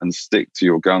that and stick to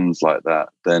your guns like that,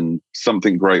 then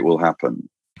something great will happen.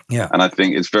 Yeah. And I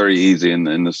think it's very easy in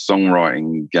the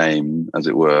songwriting game, as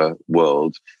it were,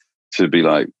 world, to be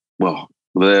like, well,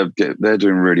 they're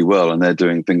doing really well and they're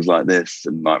doing things like this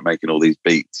and like making all these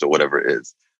beats or whatever it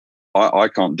is. I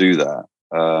can't do that.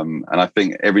 And I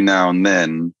think every now and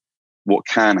then what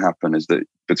can happen is that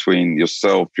between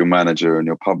yourself, your manager and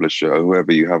your publisher, or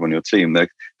whoever you have on your team, there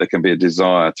can be a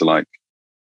desire to like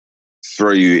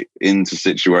throw you into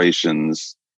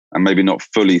situations and maybe not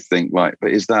fully think like,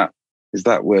 but is that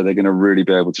where they're going to really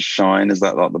be able to shine? Is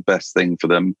that like the best thing for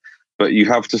them? But you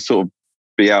have to sort of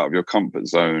be out of your comfort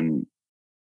zone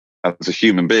as a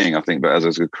human being, I think, but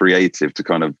as a creative, to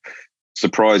kind of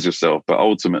surprise yourself, but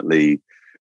ultimately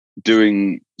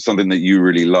doing something that you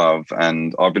really love.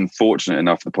 And I've been fortunate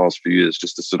enough the past few years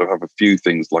just to sort of have a few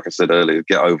things, like I said earlier,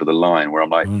 get over the line where I'm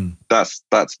like, that's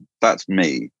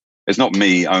me. It's not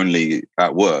me only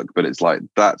at work, but it's like,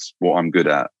 that's what I'm good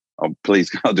at. Please,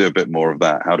 can I do a bit more of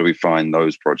that? How do we find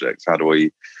those projects? How do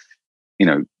we,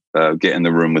 get in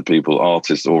the room with people,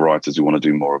 artists or writers who want to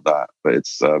do more of that? But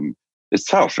it's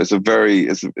tough. It's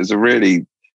a really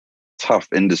tough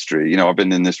industry. I've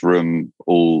been in this room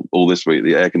all this week.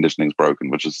 The air conditioning's broken,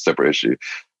 which is a separate issue.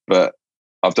 But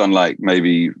I've done like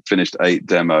maybe finished 8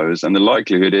 demos, and the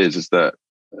likelihood is that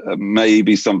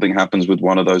maybe something happens with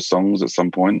one of those songs at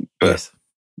some point. But yes.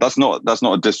 That's not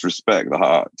a disrespect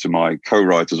to my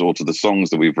co-writers or to the songs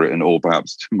that we've written, or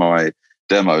perhaps to my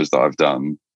demos that I've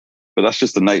done. But that's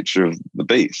just the nature of the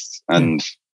beast, and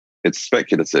it's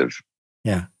speculative.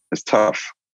 Yeah, it's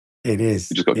tough. It is.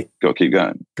 You just got to keep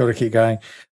going. Got to keep going.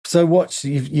 So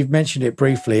you've mentioned it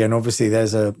briefly, and obviously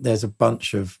there's a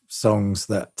bunch of songs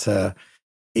that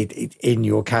in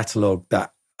your catalogue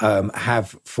that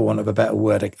have, for want of a better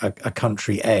word, a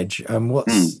country edge.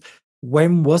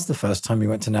 When was the first time you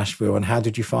went to Nashville, and how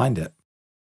did you find it?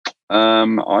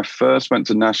 I first went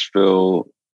to Nashville,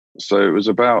 so it was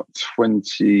about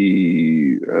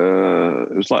it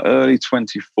was like early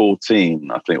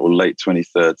 2014, I think, or late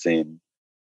 2013.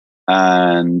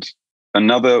 And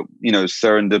another,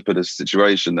 serendipitous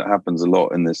situation that happens a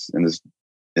lot in this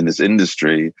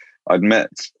industry. I'd met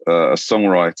a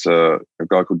songwriter, a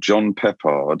guy called John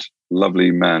Peppard,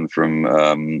 lovely man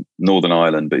from Northern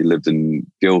Ireland, but he lived in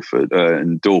Guildford,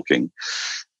 in Dorking,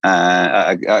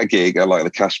 at a gig at like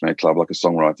the Cashmere Club, like a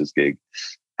songwriter's gig.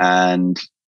 And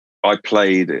I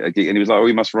played a gig, and he was like, "Oh,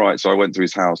 you must write." So I went to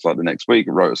his house like the next week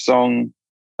and wrote a song.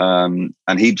 And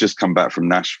he'd just come back from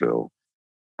Nashville,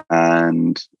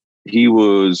 and he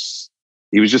was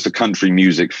just a country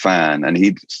music fan, and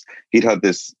he'd had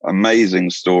this amazing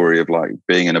story of like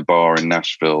being in a bar in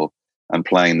Nashville and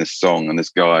playing this song, and this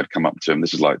guy had come up to him,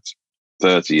 this is like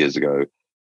 30 years ago,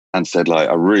 and said like,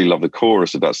 "I really love the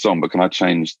chorus of that song, but do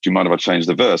you mind if I change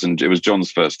the verse?" And it was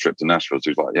John's first trip to Nashville,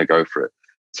 so he was like, "Yeah, go for it."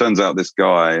 Turns out this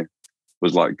guy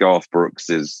was like Garth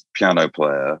Brooks's piano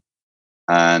player,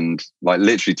 and like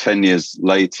literally 10 years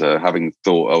later, having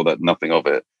thought, that nothing of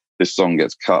it, this song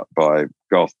gets cut by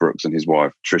Garth Brooks and his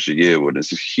wife, Trisha Yearwood.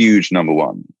 It's a huge number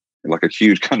one, like a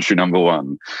huge country number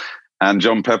one. And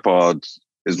John Peppard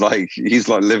is like he's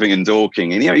like living in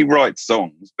Dorking, and he writes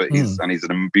songs, but he's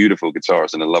a beautiful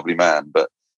guitarist and a lovely man. But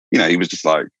he was just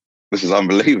like, this is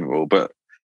unbelievable. But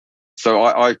so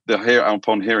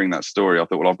upon hearing that story, I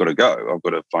thought, well, I've got to go. I've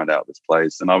got to find out this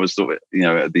place. And I was sort of,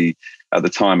 at the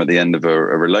time at the end of a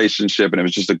relationship, and it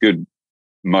was just a good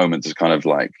moment to kind of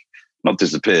like not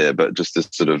disappear, but just to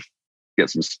sort of get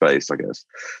some space, I guess.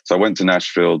 So I went to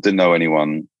Nashville, didn't know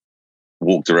anyone,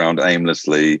 walked around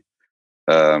aimlessly,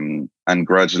 and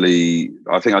gradually,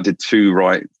 I think I did two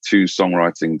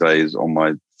songwriting days on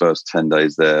my first 10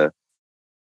 days there.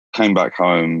 Came back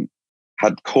home,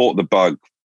 had caught the bug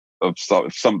of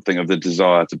something of the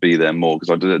desire to be there more,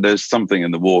 because there's something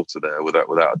in the water there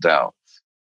without a doubt.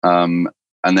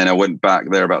 And then I went back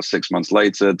there about 6 months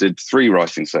later, did 3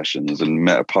 writing sessions and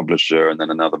met a publisher and then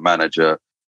another manager.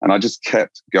 And I just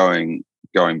kept going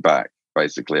back,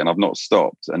 basically. And I've not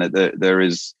stopped. And there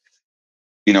is,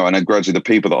 and then gradually the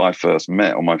people that I first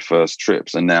met on my first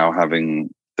trips are now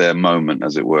having their moment,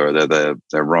 as it were.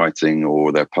 They're writing,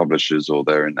 or they're publishers, or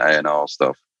they're in A&R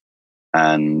stuff.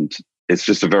 And it's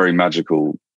just a very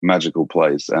magical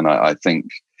place. And I think,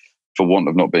 for want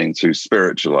of not being too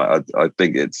spiritual, I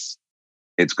think it's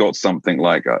got something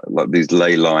like these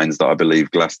ley lines that I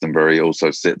believe Glastonbury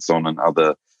also sits on, and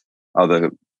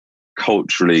other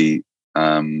culturally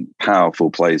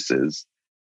powerful places.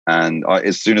 And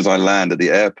as soon as I land at the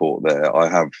airport there, I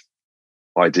have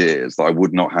ideas that I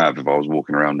would not have if I was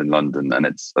walking around in London. And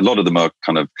a lot of them are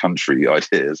kind of country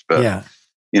ideas, but yeah.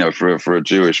 For a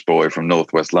Jewish boy from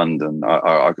northwest London,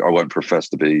 I won't profess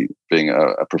to being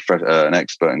an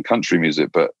expert in country music,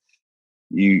 but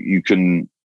you can.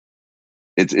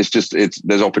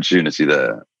 There's opportunity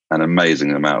there, an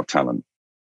amazing amount of talent.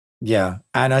 Yeah.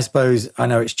 And I suppose, I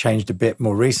know it's changed a bit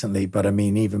more recently, but I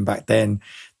mean, even back then,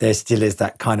 there still is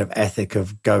that kind of ethic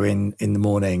of go in the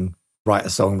morning, write a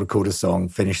song, record a song,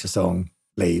 finish a song,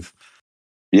 leave.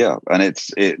 Yeah. And it's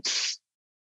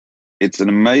an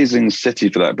amazing city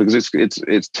for that, because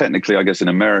it's technically, I guess, in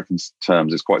American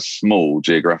terms, it's quite small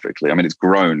geographically. I mean, it's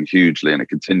grown hugely and it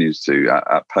continues to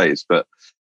at pace, but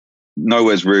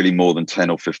nowhere's really more than 10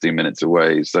 or 15 minutes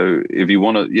away. So if you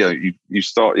want to, you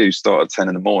start at 10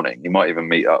 in the morning. You might even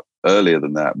meet up earlier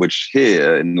than that, which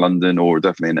here in London, or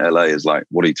definitely in LA, is like,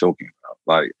 what are you talking about?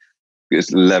 Like,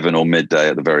 it's 11 or midday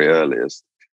at the very earliest.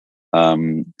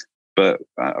 But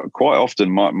quite often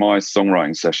my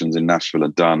songwriting sessions in Nashville are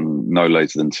done no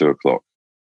later than 2:00.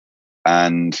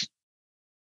 And,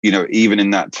 even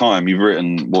in that time, you've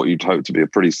written what you'd hope to be a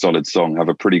pretty solid song, have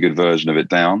a pretty good version of it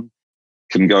down,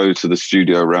 can go to the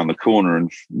studio around the corner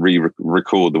and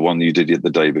re-record the one you did the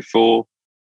day before,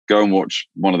 go and watch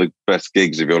one of the best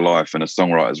gigs of your life in a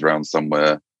songwriter's round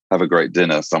somewhere, have a great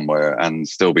dinner somewhere, and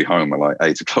still be home at like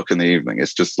 8:00 in the evening.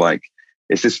 It's just like,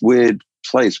 it's this weird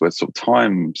place where sort of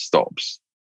time stops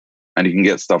and you can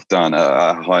get stuff done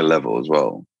at a high level as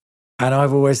well. And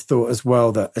I've always thought as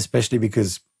well that, especially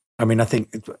because, I mean, I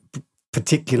think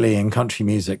particularly in country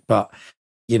music, but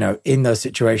in those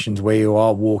situations where you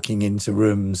are walking into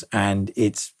rooms and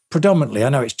it's predominantly, I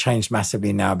know it's changed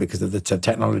massively now because of the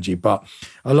technology, but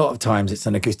a lot of times it's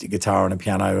an acoustic guitar and a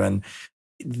piano, and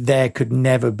there could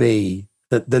never be,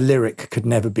 the lyric could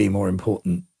never be more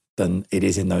important than it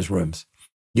is in those rooms.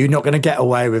 You're not going to get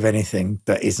away with anything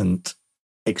that isn't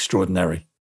extraordinary.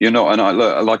 And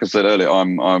like I said earlier,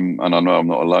 I'm and I know I'm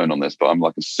not alone on this, but I'm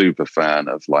like a super fan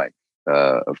of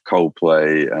of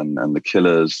Coldplay and the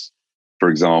Killers, for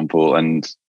example. And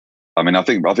I mean, I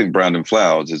think Brandon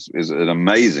Flowers is an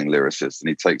amazing lyricist, and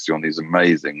he takes you on these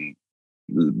amazing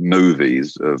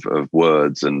movies of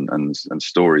words and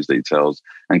stories that he tells.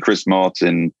 And Chris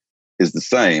Martin is the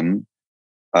same.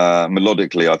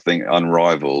 Melodically, I think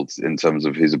unrivaled in terms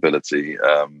of his ability,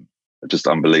 just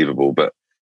unbelievable. But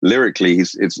lyrically,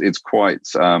 it's quite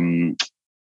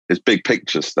it's big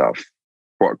picture stuff.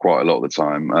 Quite a lot of the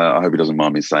time. I hope he doesn't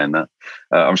mind me saying that.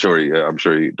 I'm sure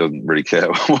he doesn't really care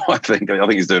what I think. I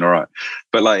think he's doing all right.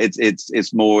 But like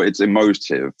it's more, it's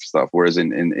emotive stuff. Whereas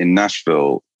in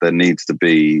Nashville, there needs to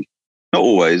be, not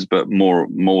always, but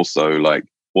more so, like,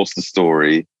 what's the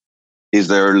story? Is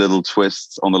there a little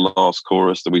twist on the last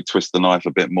chorus? Do we twist the knife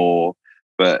a bit more?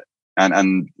 But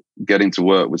and getting to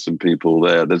work with some people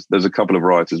there. There's a couple of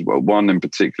writers. One in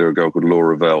particular, a girl called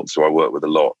Laura Veltz, who I work with a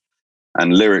lot.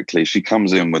 And lyrically, she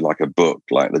comes in with like a book,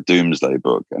 like the Doomsday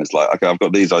Book, and it's like, okay, I've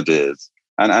got these ideas.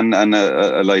 And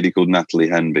a lady called Natalie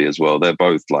Henby as well. They're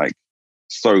both like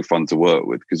so fun to work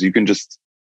with, because you can just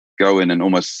go in and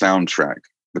almost soundtrack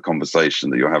the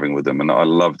conversation that you're having with them. And I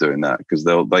love doing that, because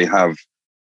they have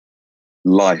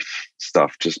life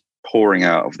stuff just pouring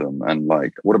out of them, and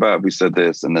like, what about if we said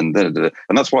this, and then and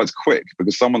that's why it's quick,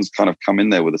 because someone's kind of come in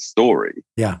there with a story.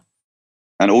 Yeah.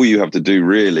 And all you have to do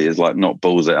really is like not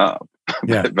balls it up,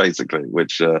 Yeah. basically,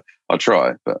 which I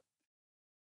try, but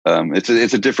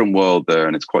it's a different world there,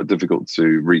 and it's quite difficult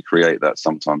to recreate that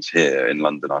sometimes here in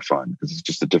London, I find, because it's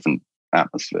just a different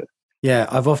atmosphere. Yeah,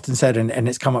 I've often said, and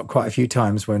it's come up quite a few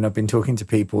times when I've been talking to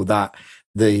people, that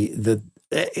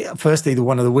firstly,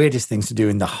 one of the weirdest things to do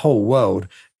in the whole world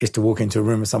is to walk into a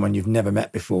room with someone you've never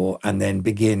met before and then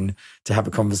begin to have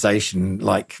a conversation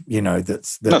like,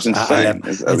 that's insane.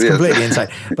 It's completely insane.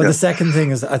 But the second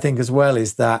thing is, I think as well,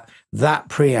 is that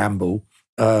preamble,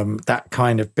 that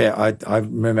kind of bit. I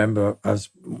remember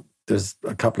there's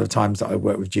a couple of times that I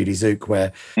worked with Judy Zook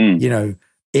where,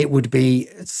 it would be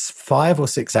 5 or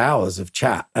 6 hours of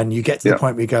chat, and you get to the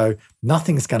point where you go,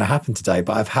 nothing's going to happen today,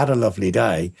 but I've had a lovely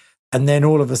day. And then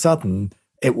all of a sudden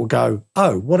it will go,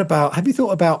 oh, what about, have you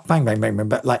thought about bang, bang, bang, bang,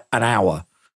 but like an hour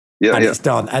and it's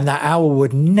done. And that hour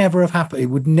would never have happened. It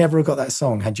would never have got that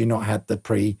song had you not had the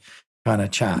pre kind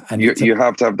of chat. And you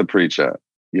have to have the pre-chat.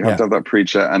 You have to have that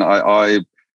pre-chat. And I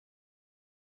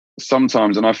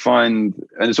sometimes, and I find,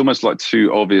 and it's almost like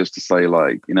too obvious to say,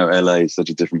 like, LA is such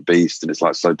a different beast and it's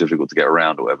like so difficult to get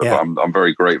around or whatever. But I'm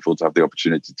very grateful to have the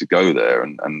opportunity to go there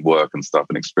and work and stuff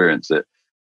and experience it.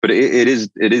 But it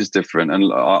is different,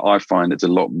 and I find it's a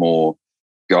lot more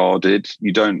guarded.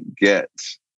 You don't get,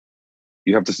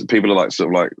 you have to, people are like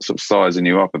sort of sizing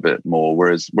you up a bit more.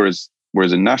 Whereas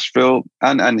in Nashville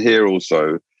and here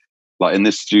also, like in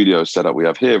this studio setup we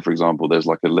have here, for example, there's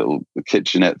like a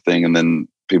kitchenette thing, and then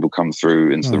people come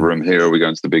through into the room here, or we go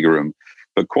into the bigger room.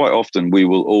 But quite often we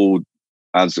will all,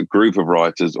 as a group of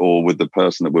writers or with the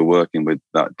person that we're working with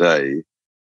that day,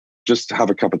 just have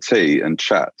a cup of tea and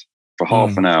chat for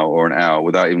half an hour or an hour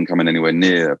without even coming anywhere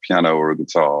near a piano or a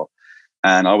guitar.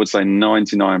 And I would say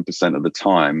 99% of the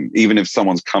time, even if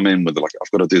someone's come in with like,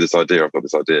 I've got to do this idea,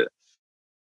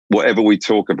 whatever we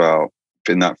talk about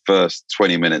in that first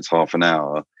 20 minutes, half an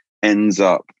hour, ends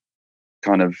up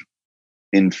kind of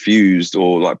infused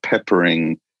or like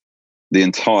peppering the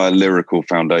entire lyrical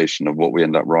foundation of what we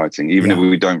end up writing, even if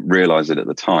we don't realize it at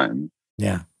the time.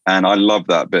 Yeah. And I love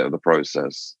that bit of the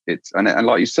process. And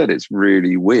like you said, it's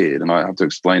really weird. And I have to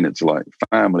explain it to like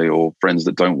family or friends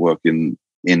that don't work in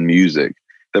music.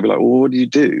 They'll be like, well, what do you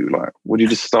do? Like, would you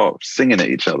just start singing at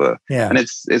each other? Yeah. And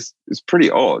it's pretty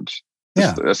odd.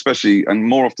 Yeah. Especially, and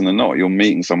more often than not, you're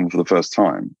meeting someone for the first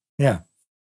time. Yeah.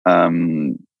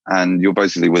 And you're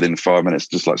basically within 5 minutes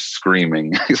just like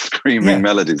screaming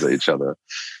melodies at each other.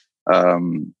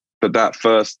 But that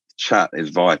first chat is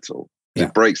vital. Yeah.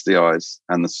 It breaks the ice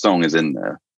and the song is in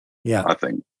there. Yeah. I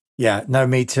think. Yeah. No,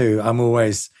 me too. I'm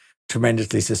always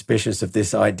tremendously suspicious of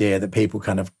this idea that people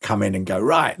kind of come in and go,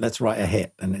 right, let's write a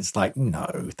hit. And it's like,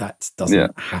 no, that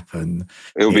doesn't happen.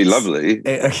 It would be lovely.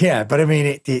 But I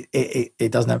mean,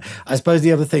 it doesn't happen. I suppose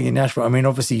the other thing in Nashville, I mean,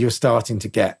 obviously you're starting to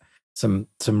get some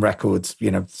records,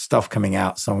 stuff coming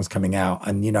out, songs coming out,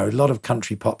 and, a lot of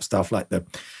country pop stuff like the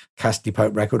Cassidy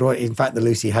Pope record, or in fact the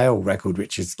Lucy Hale record,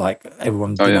 which is like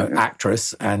everyone's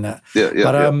actress. And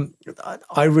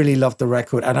I really loved the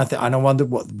record, and I wondered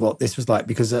what this was like,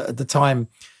 because at the time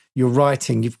you're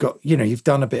writing, you've got you've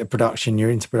done a bit of production,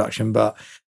 you're into production, but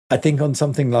I think on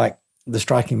something like the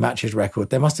Striking Matches record,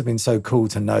 they must have been so cool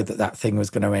to know that thing was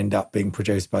going to end up being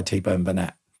produced by T-Bone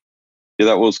Burnett. Yeah,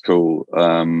 that was cool.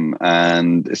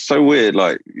 And it's so weird,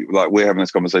 like we're having this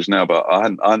conversation now, but I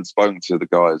hadn't spoken to the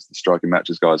guys, the Striking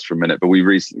Matches guys, for a minute, but we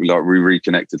recently we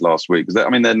reconnected last week, because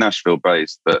they're Nashville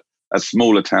based, but as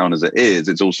small a town as it is,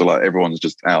 it's also like everyone's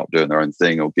just out doing their own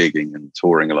thing or gigging and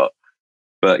touring a lot.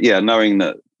 But yeah, knowing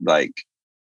that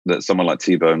someone like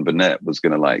T-Bone Burnett was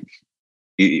going to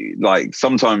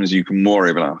sometimes you can worry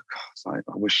about, I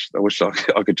wish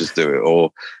I could just do it,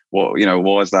 or what,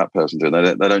 why is that person doing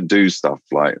that? They don't do stuff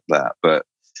like that. But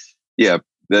yeah,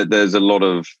 there's not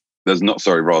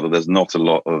a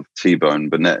lot of T-Bone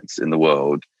Burnetts in the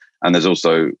world, and there's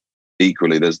also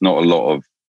equally there's not a lot of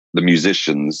the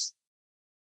musicians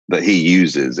that he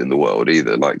uses in the world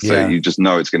either. You just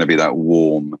know it's going to be that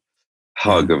warm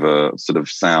hug of a sort of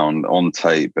sound on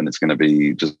tape, and it's going to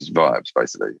be just vibes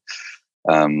basically.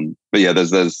 But yeah,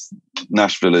 there's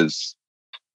Nashville is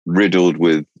riddled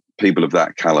with people of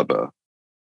that caliber,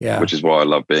 which is why I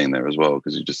love being there as well,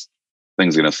 because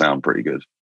things are going to sound pretty good.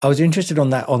 I was interested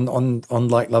on that on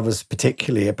Like Lovers,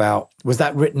 particularly about, was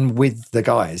that written with the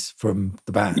guys from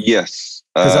the band? Yes,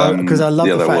 because I love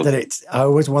the fact that I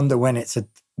always wonder when it's a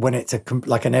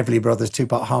like an Everly Brothers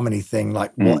 2-part harmony thing,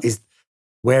 like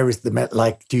where is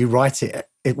the do you write it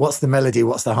what's the melody,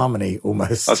 what's the harmony,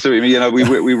 almost. I see what you mean. You know,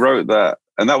 we wrote that,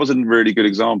 and that was a really good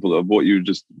example of what you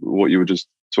were just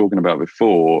talking about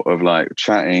before, of like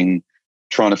chatting,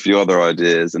 trying a few other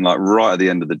ideas, and like right at the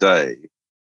end of the day,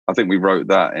 I think we wrote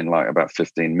that in like about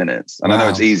 15 minutes. And I know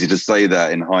it's easy to say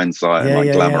that in hindsight and like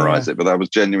glamorize it, but that was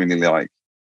genuinely like,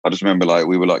 I just remember like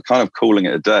we were like kind of calling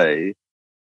it a day,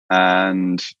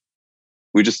 and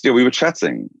we just we were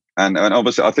chatting. And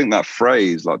obviously, I think that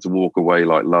phrase, like to walk away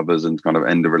like lovers and kind of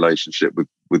end a relationship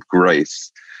with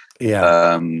grace,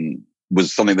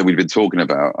 was something that we'd been talking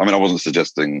about. I mean, I wasn't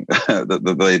suggesting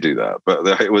that they do that, but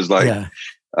it was like,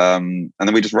 and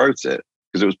then we just wrote it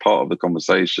because it was part of the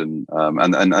conversation.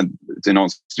 And in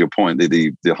answer to your point,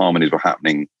 the harmonies were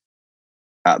happening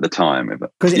at the time.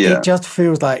 Because it just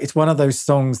feels like it's one of those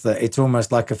songs that it's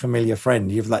almost like a familiar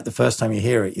friend. You've like the first time you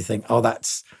hear it, you think, oh,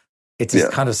 it's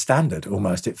kind of standard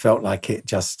almost. It felt like it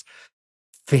just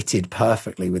fitted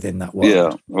perfectly within that world.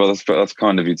 Yeah, well, that's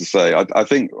kind of you to say. I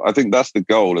think that's the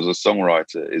goal as a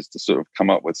songwriter, is to sort of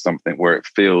come up with something where it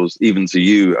feels, even to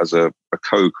you as a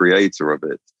co-creator of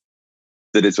it,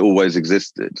 that it's always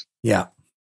existed. Yeah.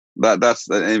 That's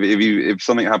if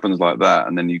something happens like that,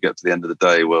 and then you get to the end of the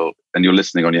day, well, and you're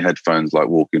listening on your headphones, like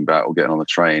walking back or getting on the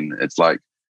train, it's like,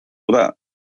 well,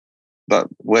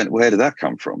 where did that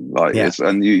come from? Like,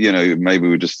 and you know, maybe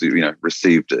we just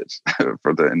received it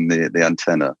in the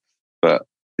antenna. But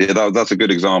yeah, that's a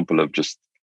good example of just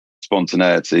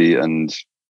spontaneity and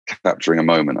capturing a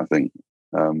moment. I think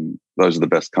those are the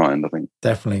best kind. I think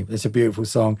definitely, it's a beautiful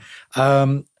song.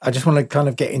 I just want to kind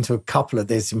of get into a couple of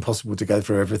this. Impossible to go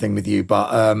through everything with you,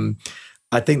 but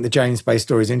I think the James Bay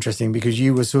story is interesting because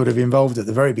you were sort of involved at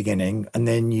the very beginning, and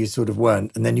then you sort of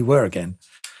weren't, and then you were again.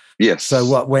 Yes.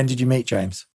 So when did you meet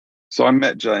James? So I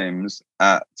met James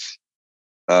at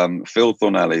Phil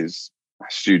Thornalley's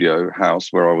studio house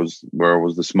where I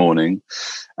was this morning.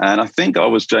 And I think I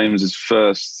was James's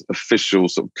first official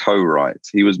sort of co-write.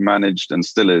 He was managed, and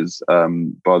still is,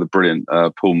 by the brilliant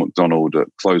Paul McDonald at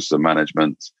Closer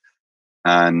Management.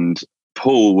 And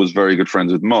Paul was very good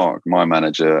friends with Mark, my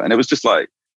manager. And it was just like,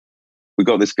 we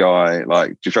got this guy,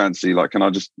 like, do you fancy, like, can I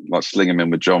just like sling him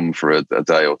in with John for a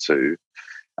day or two?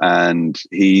 And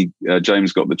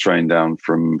James got the train down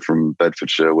from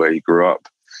Bedfordshire, where he grew up,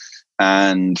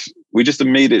 and we just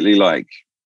immediately like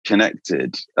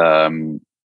connected, and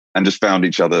just found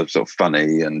each other sort of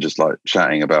funny, and just like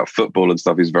chatting about football and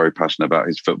stuff. He's very passionate about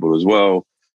his football as well,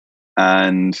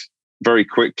 and very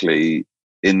quickly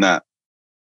in that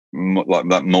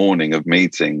morning of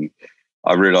meeting,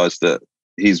 I realised that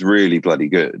he's really bloody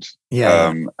good.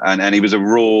 And he was a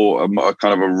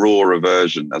kind of a raw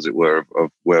version, as it were,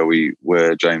 of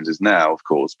where James is now, of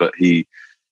course. But he,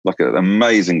 like, an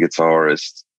amazing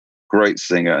guitarist, great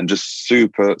singer, and just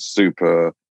super,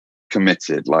 super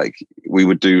committed. Like, we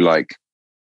would do like,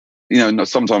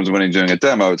 sometimes when he's doing a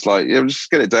demo, it's like,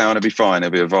 just get it down, it'll be fine,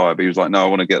 it'll be a vibe. But he was like, no, I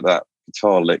want to get that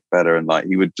guitar lick better. And like,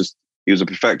 he was a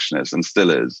perfectionist, and still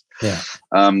is. Yeah.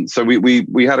 So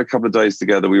we had a couple of days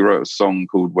together. We wrote a song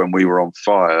called When We Were on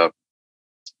Fire,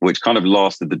 which kind of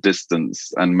lasted the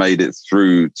distance and made it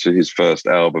through to his first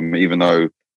album, even though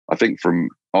I think from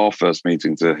our first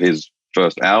meeting to his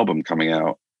first album coming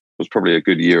out was probably a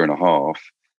good year and a half.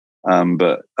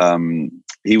 But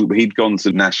he'd gone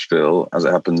to Nashville, as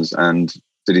it happens, and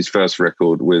did his first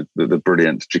record with the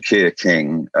brilliant Jakir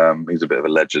King. He's a bit of a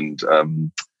legend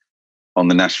on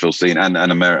the Nashville scene and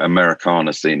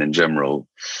Americana scene in general.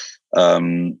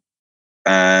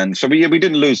 And so we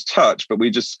didn't lose touch, but we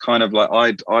just kind of like,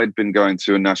 I'd been going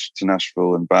to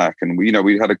Nashville and back, and we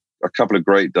had a couple of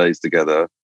great days together.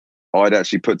 I'd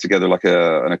actually put together like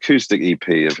an acoustic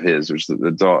EP of his, which is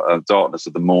the Darkness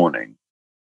of the Morning.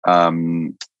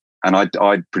 And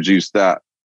I'd produced that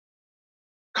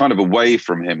kind of away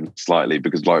from him slightly,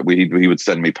 because like he would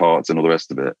send me parts and all the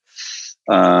rest of it.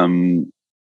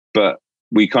 But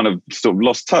we kind of sort of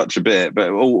lost touch a bit, but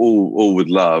all with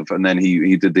love. And then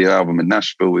he did the album in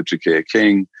Nashville with Jakir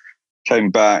King, came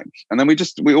back, and then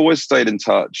we always stayed in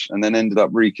touch, and then ended up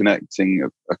reconnecting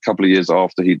a couple of years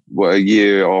after a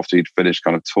year after he'd finished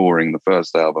kind of touring the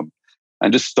first album,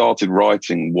 and just started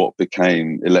writing what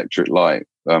became Electric Light,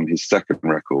 his second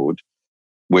record,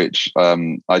 which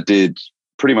I did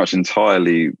pretty much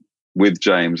entirely with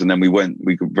James. And then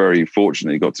we very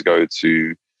fortunately got to go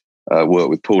to work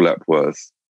with Paul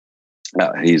Epworth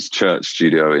at his church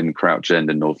studio in Crouch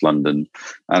End in North London,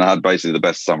 and I had basically the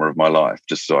best summer of my life,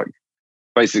 just like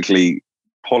basically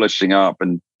polishing up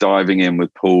and diving in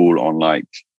with Paul on like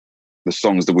the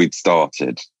songs that we'd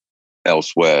started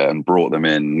elsewhere, and brought them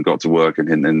in and got to work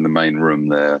in the main room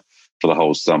there for the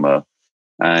whole summer.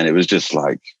 And it was just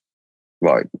like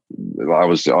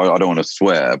I don't want to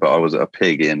swear, but I was a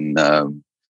pig in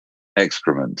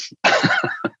excrement,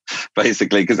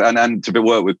 basically. Because and to be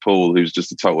work with Paul, who's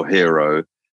just a total hero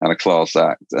and a class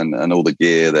act, and all the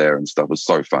gear there and stuff was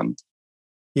so fun.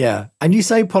 Yeah, and you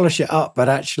say polish it up, but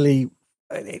actually,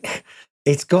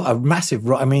 it's got a massive.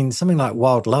 I mean, something like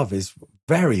Wild Love is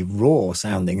very raw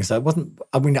sounding. So it wasn't.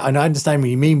 I mean, I understand what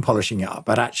you mean polishing it up,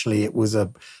 but actually, it was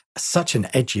such an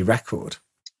edgy record.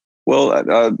 Well,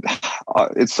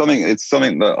 it's something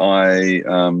that I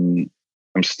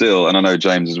am still, and I know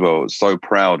James as well, so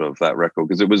proud of that record,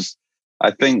 because it was.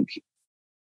 I think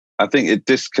it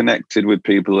disconnected with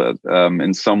people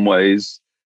in some ways,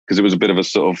 because it was a bit of a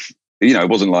sort of, it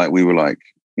wasn't like we were like,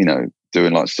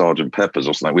 doing like Sergeant Pepper's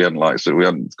or something. We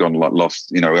hadn't gone like lost,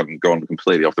 we hadn't gone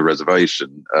completely off the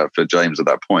reservation for James at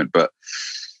that point. But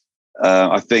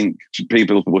I think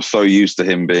people were so used to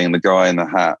him being the guy in the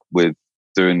hat with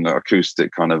doing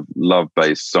acoustic kind of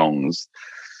love-based songs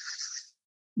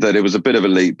that it was a bit of a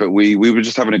leap, but we were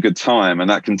just having a good time, and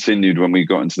that continued when we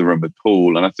got into the room with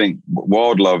Paul. And I think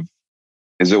Wild Love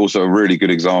is also a really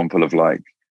good example of like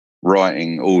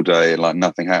writing all day and like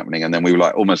nothing happening, and then we were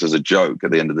like almost as a joke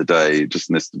at the end of the day,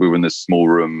 we were in this small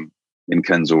room in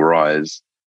Kensal Rise,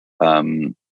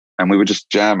 and we were just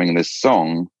jamming this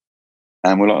song,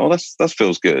 and we're like, oh, that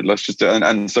feels good, let's just do it.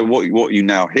 And so what you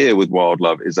now hear with Wild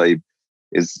Love is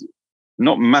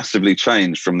not massively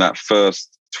changed from that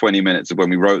first 20 minutes of when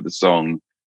we wrote the song,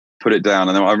 put it down.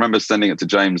 And then I remember sending it to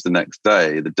James the next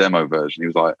day, the demo version. He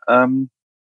was like,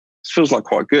 this feels like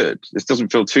quite good. This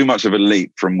doesn't feel too much of a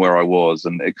leap from where I was.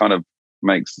 And it kind of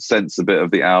makes sense a bit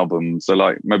of the album. So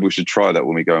like, maybe we should try that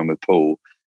when we go in with Paul.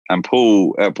 And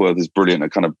Paul Epworth is brilliant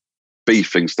at kind of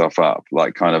beefing stuff up,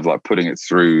 like kind of like putting it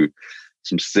through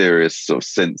some serious sort of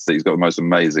synths. He's got the most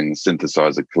amazing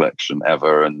synthesizer collection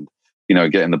ever. And,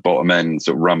 getting the bottom end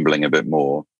sort of rumbling a bit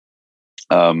more.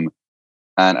 But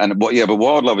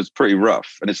Wild Love is pretty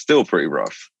rough, and it's still pretty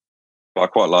rough, but I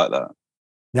quite like that.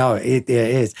 No, it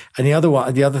is. And the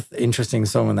other interesting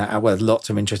song on that, well, lots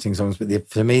of interesting songs, but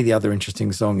for me, the other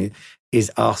interesting song is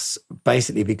Us,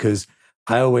 basically, because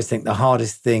I always think the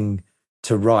hardest thing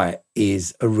to write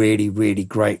is a really, really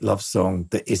great love song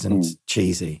that isn't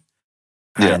cheesy.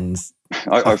 Yeah. And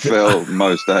I feel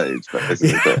most days,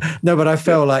 basically. Yeah. No, but I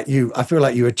feel like you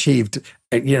achieved,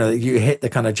 you hit the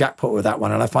kind of jackpot with that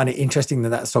one. And I find it interesting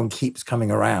that song keeps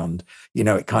coming around,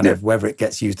 it kind of, whether it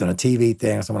gets used on a TV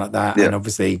thing or something like that. Yeah. And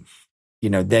obviously,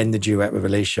 then the duet with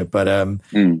Alicia, but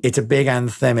it's a big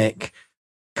anthemic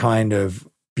kind of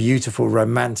beautiful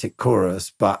romantic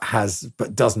chorus, but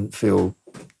doesn't feel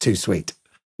too sweet.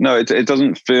 No, it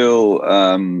doesn't feel,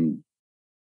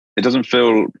 it doesn't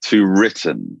feel too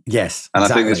written. Yes, and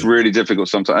exactly. I think it's really difficult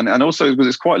sometimes, and also because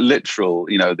it's quite literal.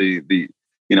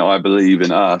 I believe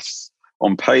in us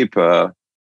on paper.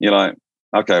 You're like,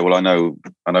 okay, well, I know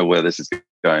where this is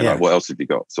going. Yeah. Like, what else have you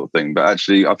got, sort of thing. But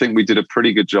actually, I think we did a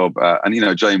pretty good job.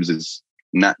 And James's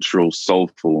natural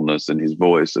soulfulness in his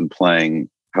voice and playing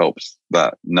helps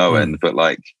that no end. But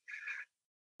like,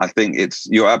 I think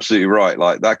you're absolutely right.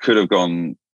 Like that could have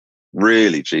gone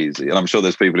really cheesy, and I'm sure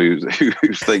there's people who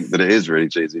think that it is really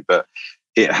cheesy, but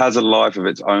it has a life of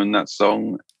its own, that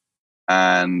song,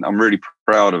 and I'm really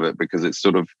proud of it, because it's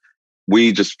sort of,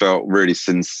 we just felt really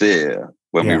sincere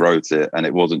when we wrote it, and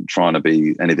it wasn't trying to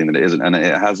be anything that it isn't, and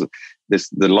it has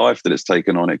the life that it's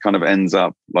taken on. It kind of ends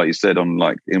up, like you said, on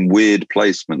like in weird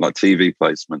placement, like TV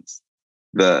placements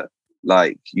that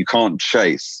like you can't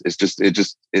chase.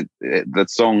 That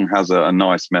song has a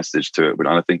nice message to it, but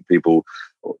I think people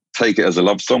take it as a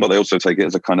love song, but they also take it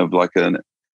as a kind of like an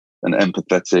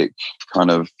empathetic kind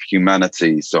of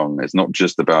humanity song. It's not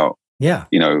just about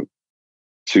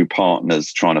two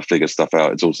partners trying to figure stuff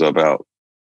out. It's also about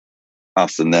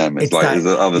us and them. It's like there's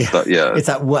other stuff. Yeah, it's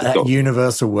that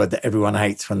universal word that everyone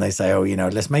hates when they say, "Oh,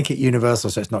 let's make it universal,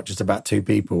 so it's not just about two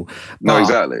people." No,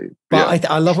 exactly. But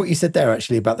I love what you said there,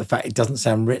 actually, about the fact it doesn't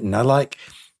sound written. I like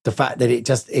the fact that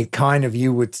it's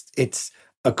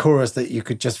a chorus that you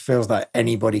could just feel like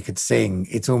anybody could sing.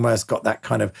 It's almost got that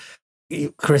kind of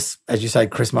Chris, as you say,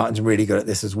 Chris Martin's really good at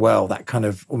this as well. That kind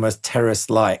of almost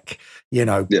terrace-like,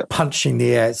 punching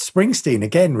the air. Springsteen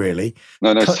again, really.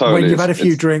 No, totally. When you've had a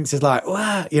few drinks, it's like,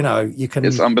 wow, you can.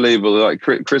 It's unbelievable. Like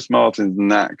Chris Martin's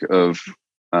knack of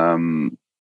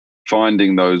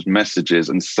finding those messages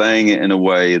and saying it in a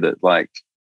way that, like,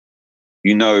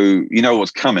 you know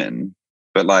what's coming,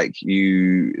 but like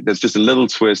there's just a little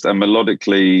twist, and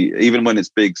melodically, even when it's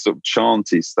big sort of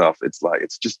chanty stuff, it's like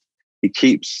he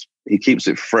keeps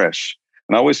it fresh.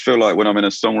 And I always feel like when I'm in a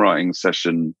songwriting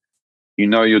session,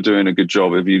 you're doing a good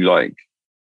job if you like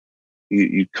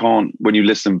you can't, when you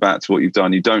listen back to what you've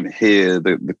done, you don't hear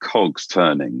the cogs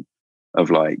turning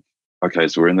of like, okay,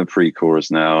 so we're in the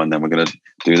pre-chorus now, and then we're going to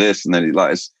do this, and then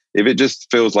like, if it just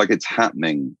feels like it's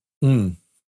happening,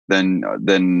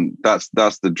 then that's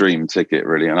the dream ticket,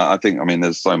 really. And I think, I mean,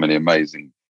 there's so many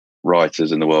amazing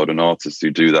writers in the world and artists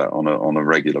who do that on a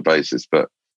regular basis, but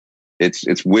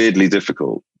it's weirdly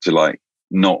difficult to like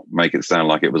not make it sound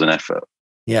like it was an effort.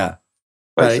 Yeah.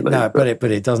 But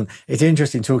it doesn't. It's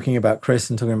interesting talking about Chris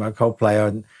and talking about Coldplay.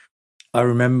 And I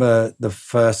remember the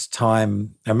first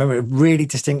time, I remember it really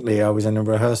distinctly, I was in a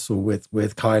rehearsal with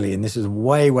Kylie, and this was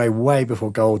way, way, way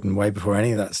before Golden, way before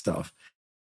any of that stuff.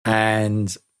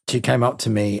 And she came up to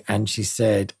me and she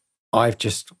said, I've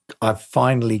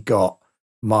finally got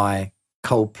my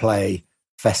Coldplay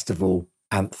festival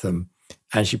anthem.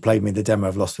 And she played me the demo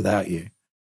of Lost Without You.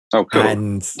 Oh, cool.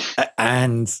 And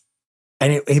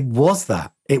it was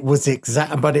that. It was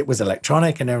exact, but it was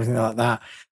electronic and everything like that.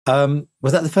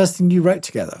 Was that the first thing you wrote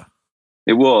together?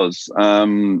 It was.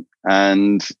 That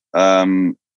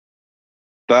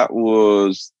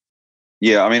was,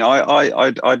 yeah. I mean,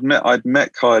 I'd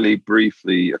met Kylie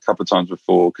briefly a couple of times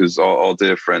before, because our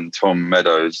dear friend Tom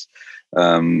Meadows,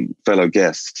 fellow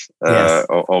guest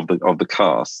of the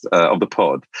cast of the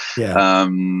pod,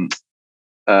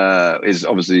 is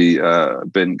obviously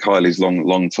been Kylie's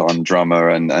long time drummer,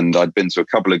 and I'd been to a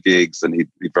couple of gigs, and he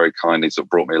very kindly sort of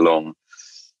brought me along.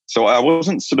 So I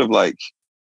wasn't sort of like,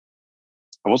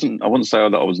 I wouldn't say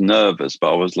that I was nervous,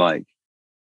 but I was like,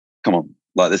 come on,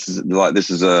 this is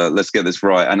let's get this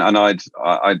right. And I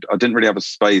didn't really have a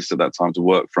space at that time to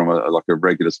work from a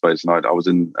regular space, and I was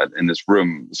in this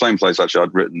room, the same place actually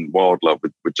I'd written Wild Love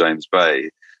with James Bay,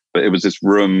 but it was this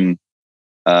room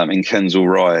in Kensal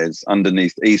Rise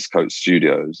underneath Eastcote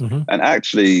Studios. Mm-hmm. And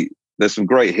actually there's some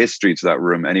great history to that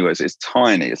room anyway. So it's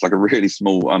tiny, it's like a really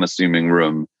small unassuming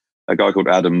room. A guy called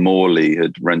Adam Morley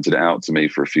had rented it out to me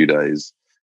for a few days.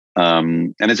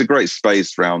 And it's a great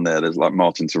space around there. There's like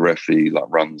Martin Terefi like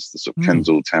runs the sort of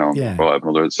Kensal Town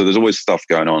vibe. So there's always stuff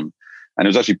going on. And it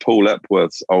was actually Paul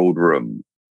Epworth's old room,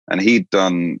 and he'd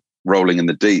done Rolling in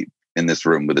the Deep in this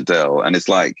room with Adele. And it's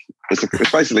like, it's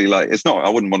basically like, it's not, I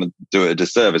wouldn't want to do it a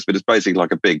disservice, but it's basically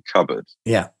like a big cupboard.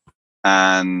 Yeah.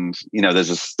 And, you know, there's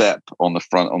a step on the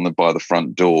front, by the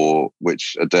front door,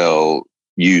 which Adele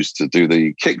used to do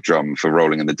the kick drum for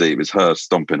Rolling in the Deep. It's her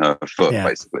stomping her foot,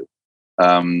 basically.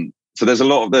 So there's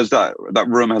that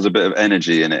room has a bit of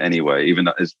energy in it anyway, even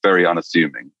though it's very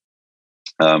unassuming,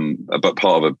 but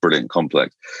part of a brilliant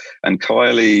complex. And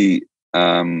Kylie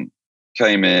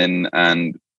came in,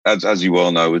 and as you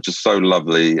well know, was just so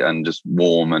lovely and just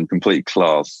warm and complete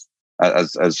class,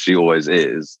 as she always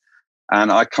is.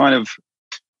 And I kind of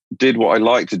did what I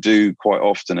like to do quite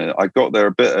often. I got there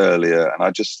a bit earlier, and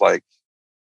I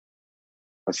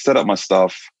set up my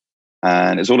stuff,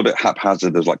 and it's all a bit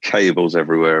haphazard. There's like cables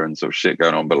everywhere and sort of shit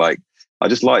going on. But like, I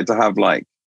just like to have like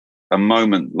a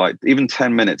moment, like even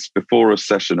 10 minutes before a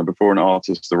session or before an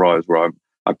artist arrives, where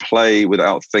I play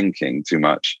without thinking too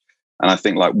much. And I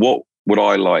think like, what would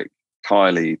I like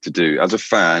Kylie to do as a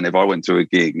fan? If I went to a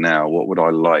gig now, what would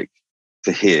I like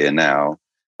to hear now?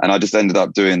 And I just ended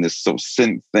up doing this sort of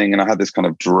synth thing. And I had this kind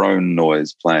of drone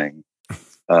noise playing,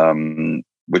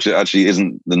 which actually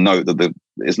isn't the note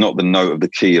it's not the note of the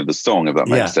key of the song, if that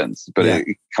makes sense. But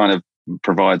it kind of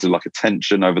provides like a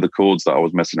tension over the chords that I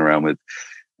was messing around with.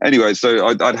 Anyway, so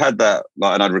I'd had that,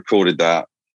 like, and I'd recorded that,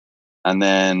 and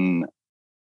then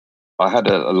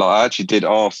I actually did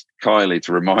ask Kylie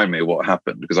to remind me of what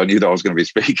happened, because I knew that I was going to be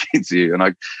speaking to you,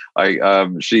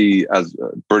 and she, as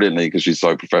brilliantly, because she's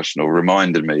so professional,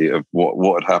 reminded me of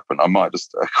what had happened. I might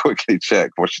just quickly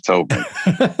check what she told me,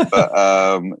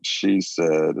 but she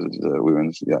said,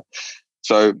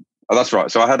 So that's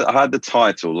right. So I had the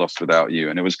title Lost Without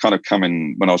You, and it was kind of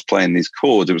coming when I was playing these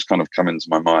chords. It was kind of coming to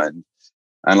my mind,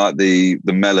 and like the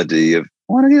melody of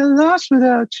 "I want to get lost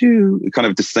without you," it kind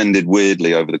of descended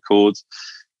weirdly over the chords.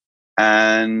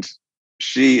 And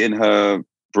she, in her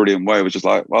brilliant way, was just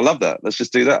like, well, "I love that. Let's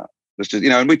just do that. Let's just,"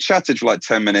 and we chatted for like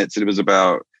 10 minutes, and it was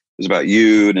about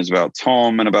you, and it was about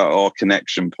Tom, and about our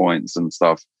connection points and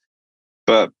stuff.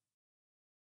 But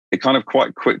it kind of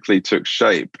quite quickly took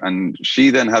shape. And she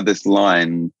then had this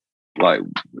line, like,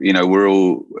 we're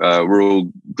all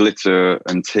glitter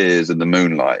and tears in the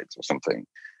moonlight or something.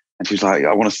 And she's like,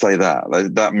 I want to say that.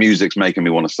 Like, that music's making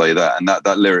me want to say that. And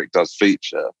that lyric does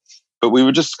feature. But we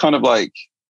were just kind of like,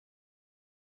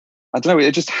 I don't know,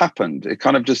 it just happened. It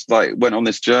kind of just like went on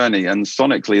this journey. And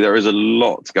sonically, there is a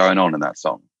lot going on in that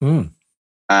song. Mm.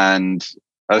 And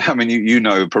I mean, you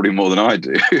know probably more than I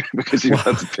do because you've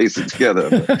had to piece it together.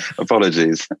 But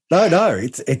apologies. No,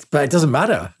 but it doesn't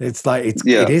matter. It's like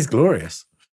it is glorious.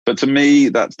 But to me,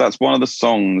 that's one of the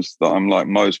songs that I'm like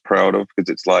most proud of,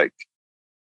 because it's like,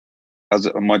 as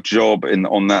my job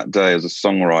on that day as a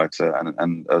songwriter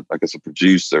and I guess a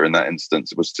producer in that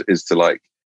instance is to like,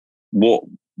 what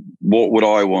would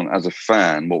I want as a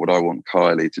fan? What would I want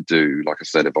Kylie to do? Like I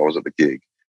said, if I was at the gig,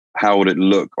 how would it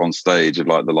look on stage? If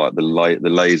like the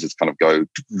lasers kind of go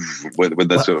when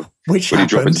they're sort of when you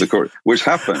drop into the chorus, which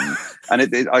happened,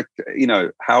 and I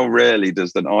how rarely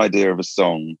does an idea of a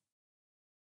song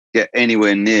get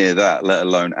anywhere near that, let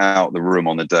alone out the room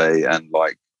on the day and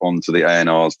like onto the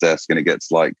A&R's desk, and it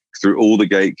gets like through all the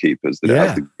gatekeepers that it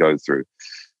has to go through.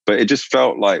 But it just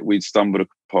felt like we'd stumbled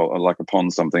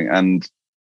upon something. And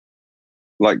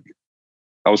like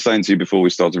I was saying to you before we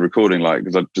started recording, like,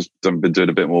 because I've just been doing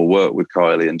a bit more work with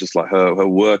Kylie, and just like her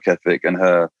work ethic and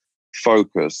her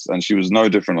focus, and she was no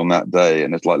different on that day.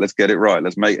 And it's like, let's get it right.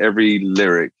 Let's make every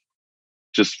lyric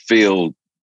just feel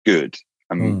good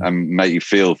and make you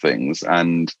feel things.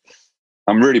 And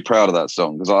I'm really proud of that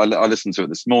song, because I listened to it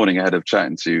this morning ahead of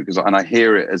chatting to you, and I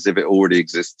hear it as if it already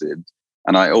existed.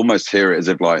 And I almost hear it as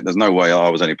if like, there's no way I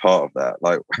was any part of that.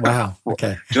 Like, wow.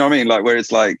 Okay. Do you know what I mean? Like, where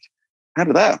it's like, how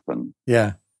did that happen?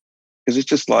 Yeah. Because it's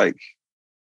just like,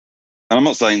 and I'm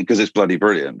not saying because it's bloody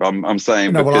brilliant, but I'm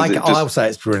saying no. Well, because I'll say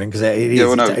it's brilliant because it is. Yeah,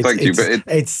 well, no, thank you. But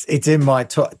it's in my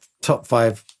top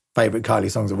 5 favorite Kylie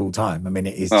songs of all time. I mean,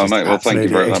 it is. Oh, mate, well, thank you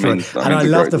very much.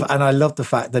 And I love the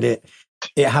fact that it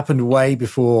happened way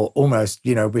before, almost,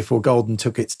 before Golden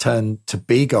took its turn to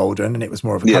be Golden, and it was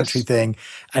more of a country thing.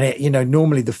 And it,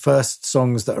 normally the first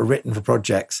songs that are written for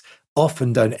projects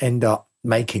often don't end up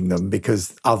making them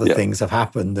because other things have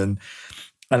happened. And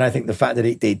I think the fact that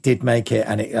it did make it,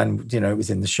 and it was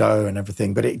in the show and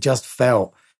everything, but it just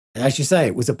felt, as you say,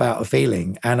 it was about a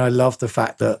feeling. And I love the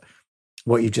fact that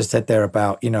what you just said there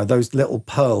about, those little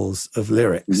pearls of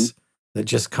lyrics that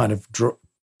just kind of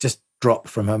drop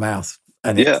from her mouth.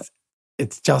 And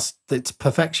it's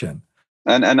perfection.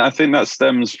 And I think that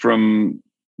stems from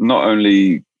not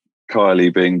only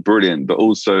Kylie being brilliant, but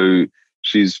also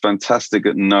she's fantastic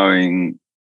at knowing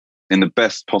in the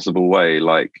best possible way,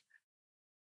 like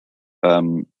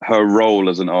her role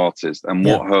as an artist and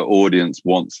what her audience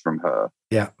wants from her.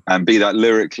 Yeah. And be that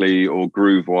lyrically or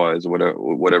groove wise or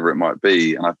whatever it might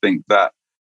be. And I think that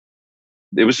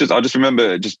I just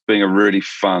remember it just being a really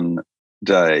fun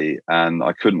day, and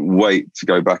I couldn't wait to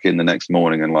go back in the next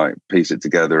morning and like piece it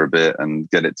together a bit and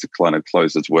get it to kind of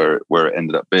closer to where it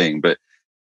ended up being. But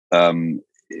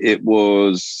it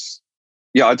was,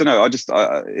 I don't know.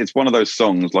 It's one of those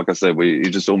songs, like I said, where you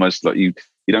just almost like you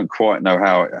don't quite know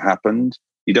how it happened.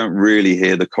 You don't really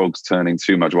hear the cogs turning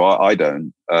too much. Well, I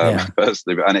don't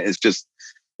personally, and it just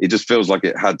feels like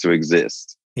it had to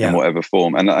exist in whatever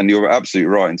form. And you're absolutely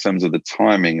right in terms of the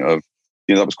timing of,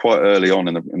 that was quite early on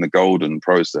in the Golden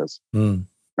process. And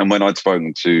when I'd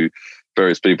spoken to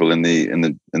various people in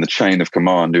the chain of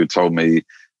command who told me,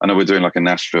 I know we're doing like a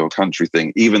Nashville country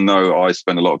thing, even though I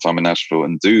spend a lot of time in Nashville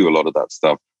and do a lot of that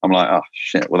stuff, I'm like, oh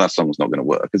shit, well that song's not going to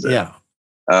work, is it? Yeah.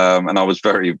 And I was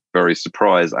very, very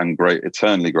surprised and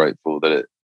eternally grateful that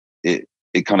it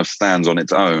kind of stands on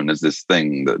its own as this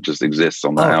thing that just exists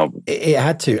on the album. It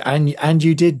had to, and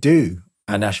you did do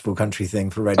a Nashville country thing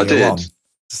for Radio 1.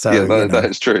 So that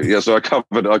is true. Yeah, so I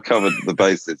covered the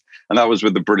bases, and that was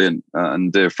with the brilliant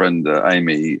and dear friend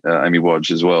Amy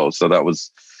Wadge as well. So that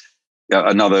was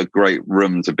another great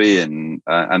room to be in,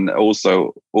 and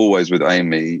also always with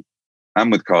Amy and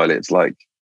with Kylie,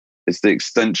 it's the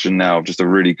extension now of just a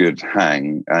really good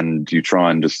hang, and you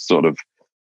try and just sort of,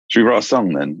 should we write a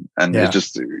song then? And it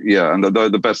just and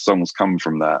the best songs come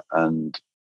from that, and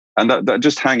that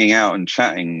just hanging out and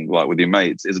chatting like with your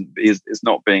mates is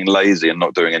not being lazy and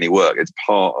not doing any work. It's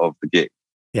part of the gig.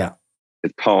 Yeah,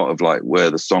 it's part of like where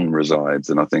the song resides,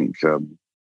 and I think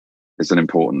it's an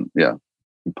important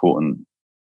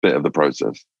bit of the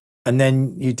process. And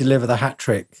then you deliver the hat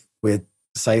trick with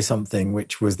 "Say Something,"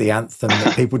 which was the anthem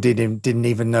that people didn't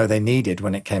even know they needed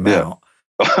when it came out.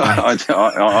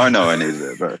 I know I needed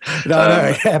it, but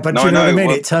but you know what I mean.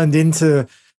 It turned into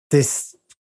this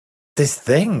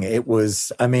thing. It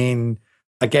was, I mean,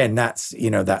 again, that's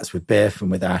with Biff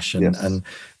and with Ash and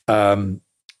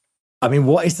I mean,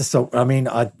 what is the song? I mean,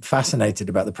 I'm fascinated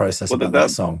about the process about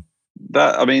that song.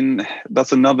 I mean,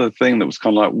 that's another thing that was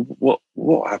kind of like,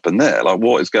 what happened there? Like,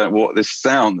 what this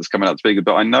sound that's coming out speaker?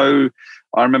 But I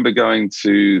remember going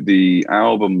to the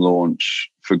album launch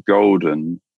for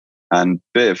Golden, and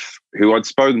Biff, who I'd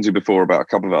spoken to before about a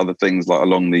couple of other things like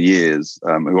along the years,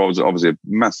 who I was obviously a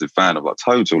massive fan of, like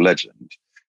total legend.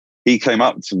 he came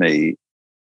up to me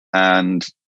and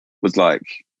was like,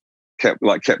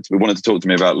 wanted to talk to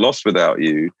me about Lost Without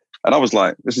You. And I was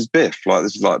like, this is Biff. Like,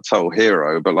 this is like a total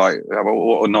hero, but like,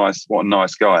 what a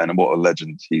nice guy and what a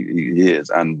legend he is,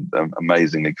 and an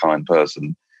amazingly kind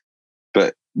person.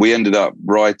 But we ended up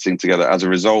writing together as a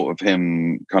result of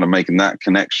him kind of making that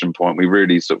connection point. We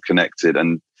really sort of connected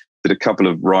and did a couple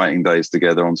of writing days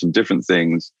together on some different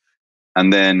things.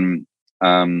 And then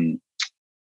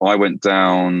I went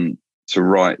down to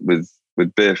write with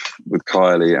Biff, with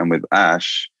Kylie, and with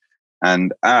Ash.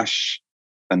 And Ash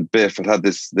and Biff had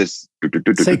this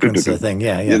sequencer thing,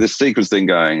 this sequence thing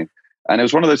going. And it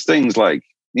was one of those things like,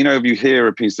 you know, if you hear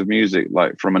a piece of music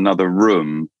like from another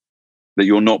room that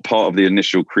you're not part of the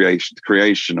initial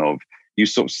creation of, you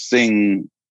sort of sing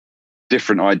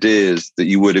different ideas that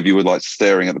you would if you were like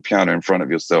staring at the piano in front of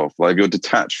yourself, like if you're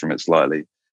detached from it slightly.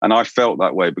 And I felt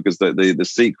that way because the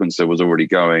sequencer was already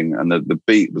going, and the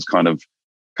beat was kind of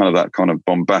that kind of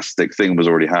bombastic thing was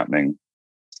already happening.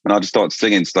 And I just started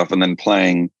singing stuff and then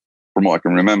playing, from what I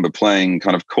can remember, playing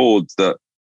kind of chords that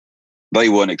they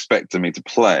weren't expecting me to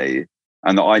play,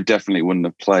 and that I definitely wouldn't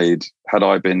have played had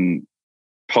I been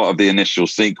part of the initial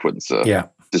sequencer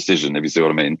decision, if you see what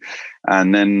I mean.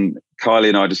 And then Kylie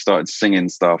and I just started singing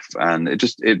stuff, and it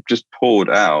just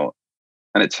poured out.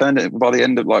 And it turned it, by the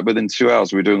end of like within 2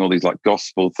 hours, we were doing all these like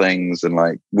gospel things and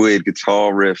like weird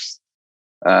guitar riffs.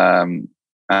 And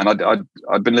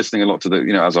I'd been listening a lot to the,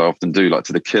 you know, as I often do, like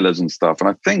to the Killers and stuff. And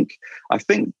I think I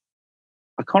can't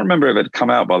remember if it had come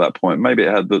out by that point. Maybe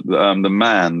it had the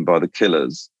Man by the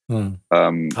Killers, I which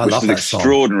love is an that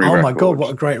extraordinary song. record. Oh my God,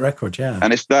 what a great record! Yeah,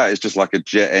 and it's just like a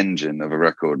jet engine of a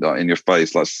record, like in your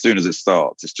face. Like as soon as it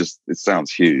starts, it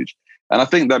sounds huge. And I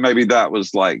think that maybe that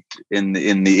was like in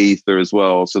the ether as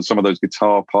well. So some of those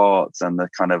guitar parts and the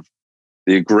kind of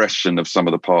the aggression of some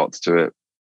of the parts to it,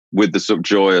 with the sort of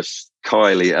joyous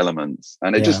Kylie elements.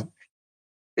 And it just,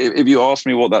 if you ask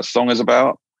me what that song is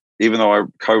about, even though I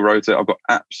co-wrote it, I've got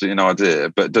absolutely no idea.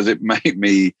 But does it make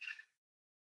me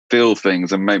feel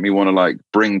things and make me want to like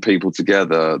bring people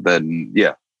together? Then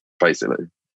yeah, basically,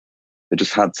 it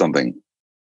just had something.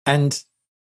 And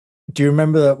do you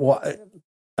remember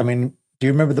do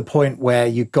you remember the point where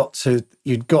because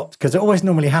it always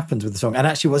normally happens with the song. And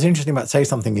actually what's interesting about Say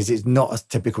Something is it's not a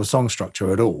typical song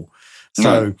structure at all.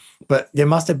 So, but there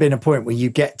must have been a point where you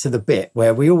get to the bit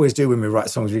where we always do when we write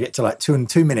songs, we get to like 2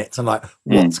 minutes and like,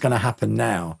 what's going to happen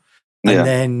now? And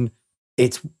then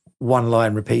it's one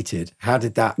line repeated. How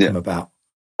did that come about?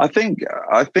 I think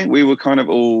we were kind of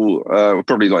all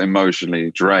probably like emotionally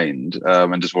drained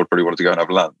and just probably wanted to go and have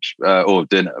lunch or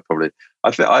dinner probably.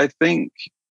 I think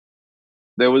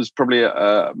there was probably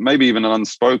maybe even an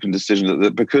unspoken decision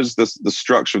that because the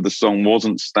structure of the song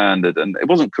wasn't standard and it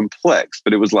wasn't complex,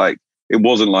 but it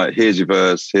wasn't like, here's your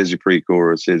verse, here's your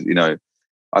pre-chorus, here's, you know,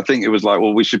 I think it was like,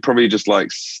 well, we should probably just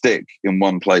like stick in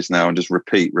one place now and just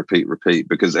repeat,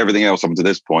 because everything else up to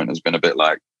this point has been a bit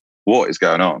like, what is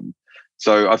going on?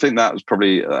 So I think that was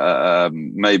probably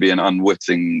maybe an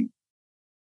unwitting,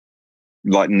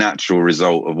 like natural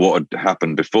result of what had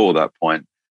happened before that point.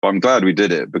 But I'm glad we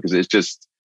did it, because it's just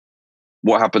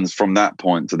what happens from that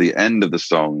point to the end of the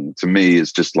song, to me,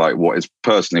 is just like what is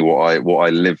personally what I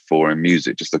live for in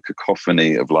music, just a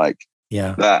cacophony of like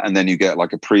that. And then you get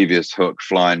like a previous hook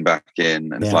flying back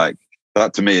in. And it's like,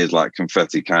 that to me is like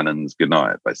confetti cannons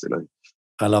goodnight, basically.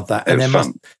 I love that. And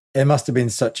there must have been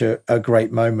such a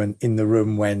great moment in the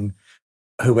room when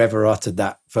whoever uttered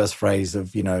that first phrase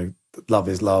of, you know, love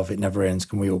is love, it never ends,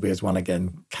 can we all be as one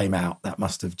again, came out. That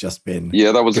must have just been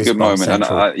that was a good moment.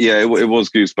 Central. And it was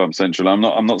Goosebump Central.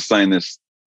 I'm not saying this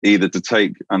either to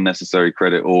take unnecessary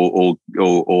credit or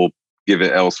give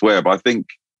it elsewhere, but I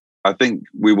think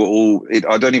we were all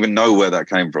I don't even know where that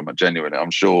came from, genuinely.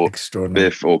 I'm sure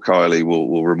Biff or Kylie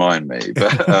will remind me,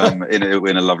 but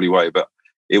in a lovely way. But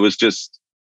it just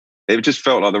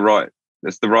felt like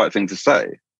it's the right thing to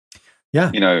say. Yeah.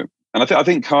 You know, and I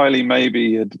think Kylie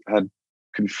maybe had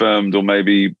confirmed, or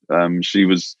maybe she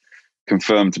was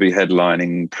confirmed to be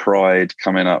headlining Pride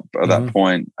coming up at that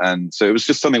point. And so it was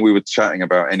just something we were chatting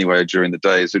about anyway during the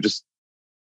day. So it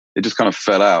just kind of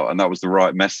fell out, and that was the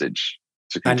right message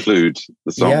to conclude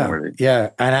the song, really.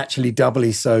 Yeah, and actually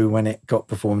doubly so when it got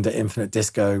performed at Infinite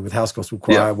Disco with House Gospel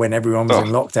Choir, when everyone was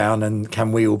in lockdown, and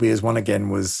Can We All Be As One Again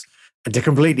was a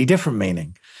completely different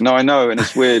meaning. No, I know, and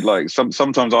it's weird. Like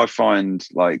sometimes I find,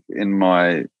 like in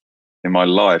my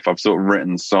life, I've sort of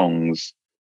written songs.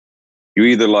 You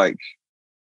either like,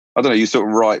 I don't know, you sort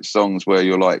of write songs where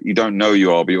you're like, you don't know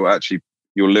you are, but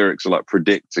your lyrics are like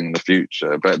predicting the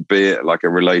future. But be it like a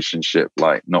relationship,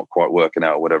 like not quite working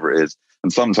out or whatever it is.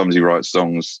 And sometimes you write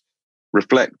songs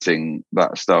reflecting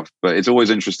that stuff. But it's always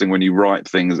interesting when you write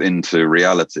things into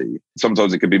reality.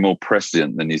 Sometimes it can be more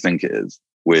prescient than you think it is,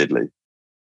 weirdly.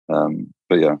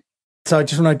 But yeah. So I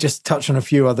just want to touch on a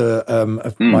few other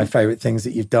of my favorite things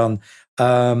that you've done.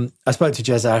 I spoke to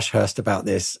Jez Ashurst about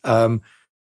this.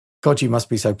 God, you must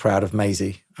be so proud of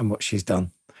Maisie and what she's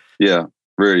done. Yeah,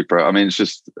 really proud. I mean, it's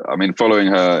just, following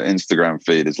her Instagram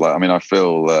feed is like, I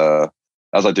feel,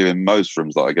 as I do in most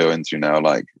rooms that I go into now,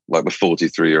 like the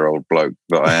 43-year-old bloke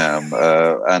that I am,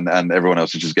 and everyone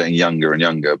else is just getting younger and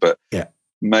younger. But yeah,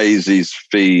 Maisie's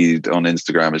feed on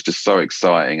Instagram is just so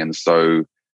exciting and so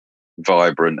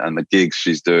vibrant, and the gigs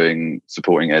she's doing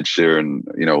supporting Ed Sheeran,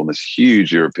 on this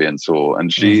huge European tour,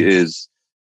 and she is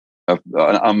an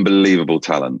unbelievable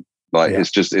talent. Like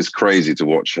it's crazy to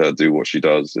watch her do what she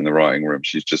does in the writing room.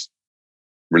 She's just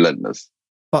relentless.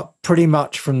 But pretty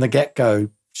much from the get-go,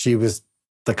 she was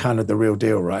the real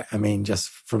deal, right? I mean, just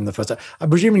from the first time. I'm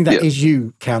presuming that is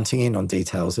you counting in on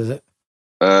details, is it?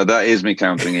 That is me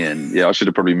counting in. Yeah, I should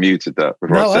have probably muted that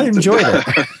before. No, I enjoyed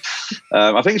it.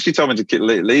 I think she told me to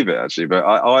leave it, actually, but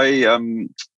I don't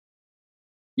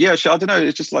know.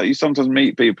 It's just like you sometimes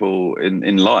meet people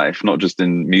in life, not just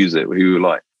in music, who are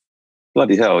like,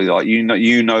 bloody hell, like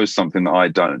you know something that I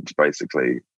don't,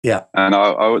 basically. Yeah. And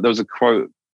there was a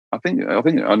quote. I think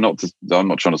I'm not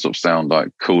trying to sort of sound like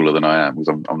cooler than I am, because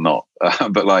I'm not.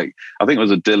 But like, I think it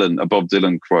was a Bob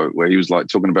Dylan quote where he was like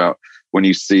talking about when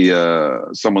you see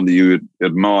someone that you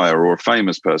admire, or a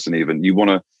famous person even,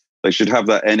 they should have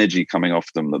that energy coming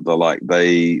off them that they're like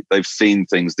they've seen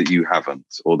things that you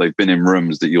haven't, or they've been in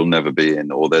rooms that you'll never be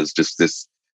in, or there's just this.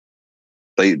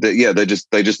 They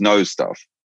just know stuff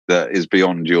that is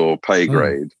beyond your pay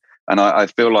grade. And I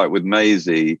feel like with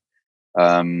Maisie,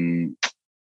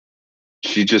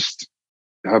 she just,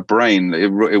 her brain,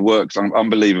 it works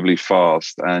unbelievably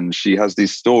fast, and she has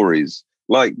these stories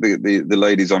like the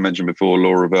ladies I mentioned before,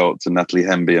 Laura Veltz and Natalie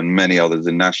Hemby and many others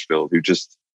in Nashville, who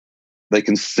just, they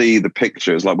can see the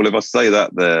picture. It's like, well, if I say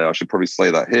that there, I should probably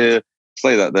say that here,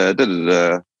 say that there,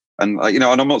 and and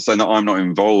I'm not saying that I'm not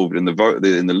involved in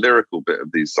the lyrical bit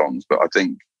of these songs, but I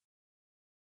think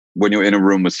when you're in a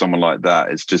room with someone like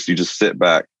that, it's just, you just sit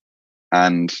back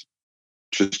and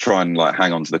just try and like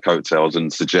hang on to the coattails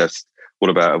and suggest,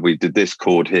 what about if we did this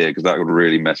chord here, because that would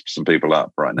really mess some people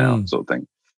up right now, sort of thing.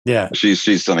 Yeah,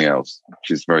 she's something else.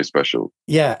 She's very special.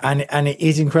 Yeah, and it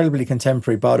is incredibly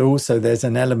contemporary, but also there's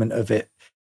an element of it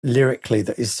lyrically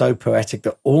that is so poetic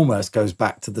that almost goes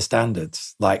back to the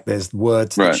standards. Like there's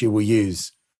words that she will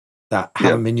use that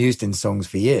haven't been used in songs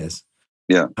for years.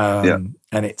 Yeah, and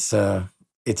it's an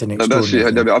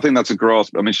extraordinary. I think that's a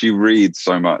grasp. I mean, she reads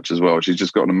so much as well. She's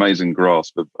just got an amazing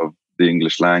grasp of the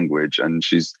English language, and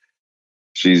she's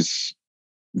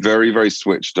very, very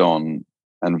switched on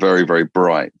and very, very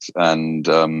bright. And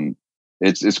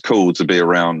it's cool to be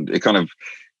around. It kind of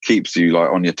keeps you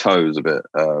like on your toes a bit,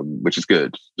 which is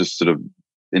good. Just sort of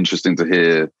interesting to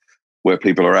hear where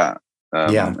people are at,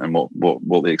 and what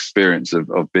the experience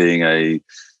of being a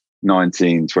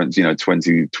 19, 20,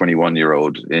 20, 21 year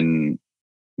old in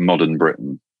modern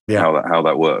Britain, how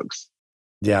that works.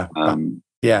 Yeah. Kind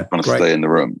of stay in the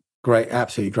room. Great,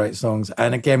 absolutely great songs.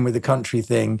 And again, with the country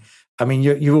thing, I mean,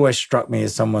 you've always struck me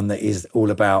as someone that is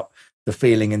all about the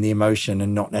feeling and the emotion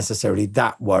and not necessarily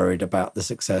that worried about the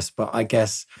success. But I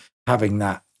guess having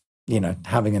that,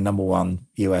 having a number one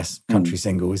US country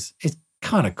single is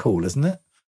kind of cool, isn't it?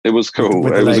 It was cool.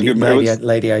 With the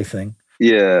Lady A thing.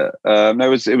 Yeah.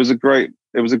 No, it was a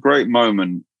great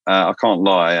moment. I can't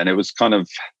lie. And it was kind of,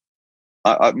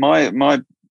 I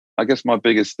guess my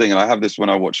biggest thing, and I have this when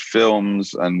I watch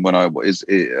films and when I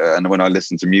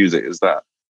listen to music, is that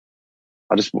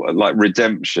I just like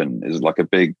redemption is like a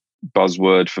big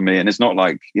buzzword for me. And it's not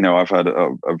like, I've had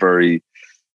a very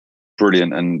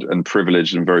brilliant and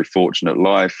privileged and very fortunate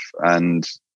life. And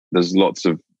there's lots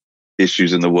of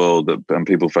issues in the world and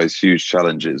people face huge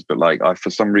challenges. But like, for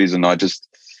some reason, I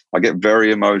get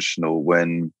very emotional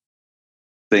when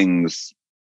things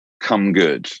come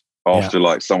good after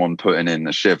like someone putting in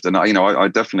a shift. And I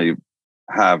definitely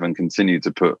have and continue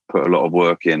to put a lot of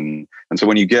work in. And so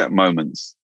when you get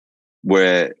moments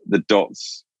where the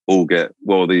dots all get,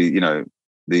 the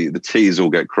T's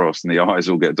all get crossed and the I's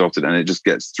all get dotted, and it just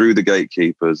gets through the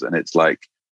gatekeepers, and it's like,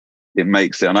 it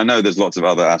makes it. And I know there's lots of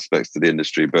other aspects to the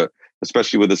industry, but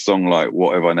especially with a song like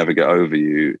What If I Never Get Over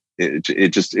You,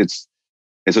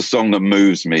 it's a song that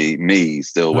moves me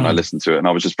still when I listen to it. And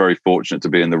I was just very fortunate to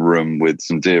be in the room with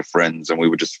some dear friends, and we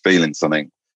were just feeling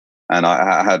something. And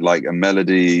I had like a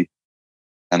melody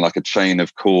and like a chain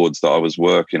of chords that I was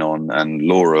working on. And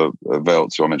Laura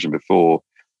Veltz, who I mentioned before,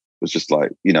 was just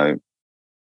like,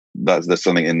 there's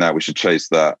something in that. We should chase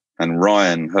that. And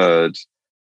Ryan Hurd,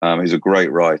 who's a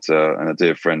great writer and a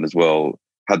dear friend as well,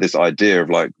 had this idea of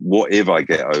like, what if I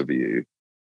get over you?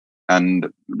 And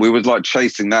we was like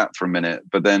chasing that for a minute,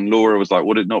 but then Laura was like,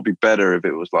 would it not be better if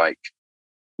it was like,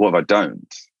 what if I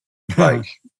don't? Like,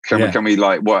 can we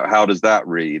like, what? How does that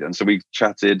read? And so we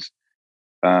chatted,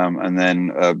 and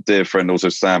then a dear friend, also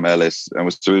Sam Ellis, and it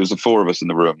was the four of us in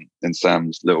the room, in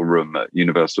Sam's little room at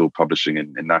Universal Publishing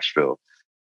in Nashville,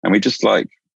 and we just like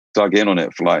dug in on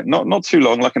it for like not too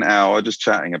long, like an hour, just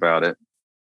chatting about it,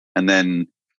 and then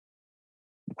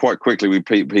quite quickly we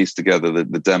pieced together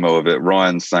the demo of it.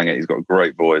 Ryan sang it; he's got a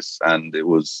great voice, and it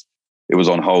was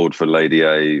on hold for Lady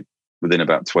A within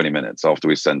about 20 minutes after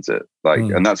we sent it. Like,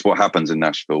 and that's what happens in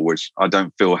Nashville, which I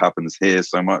don't feel happens here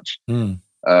so much. There's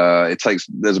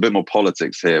a bit more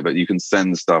politics here, but you can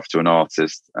send stuff to an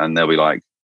artist and they'll be like,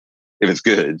 if it's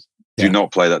good, do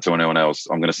not play that to anyone else.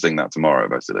 I'm going to sing that tomorrow,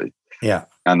 basically. Yeah.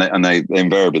 And they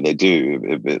invariably they do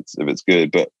if it's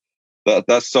good. But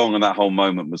that song and that whole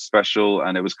moment was special,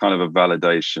 and it was kind of a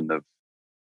validation of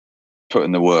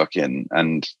putting the work in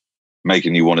and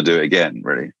making you want to do it again,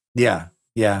 really. Yeah.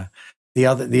 Yeah. The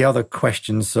other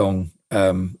question song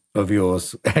of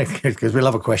yours, because we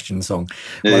love a question song.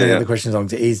 One of the other question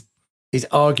songs is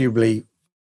arguably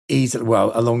easily,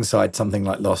 well, alongside something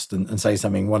like Lost and Say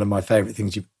Something, one of my favorite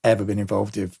things you've ever been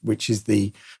involved with, which is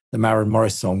the Maren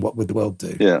Morris song, What Would the World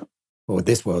Do? Yeah. Or Would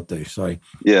This World Do? Sorry.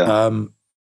 Yeah.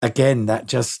 Again, that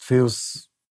just feels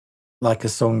like a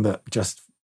song that just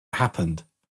happened.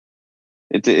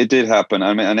 It did happen.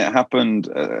 I mean, and it happened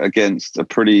against a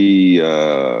pretty,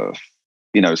 an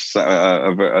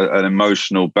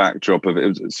emotional backdrop of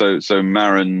it. So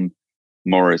Maren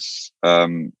Morris,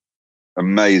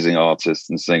 amazing artist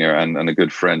and singer, and a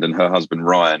good friend, and her husband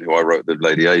Ryan, who I wrote the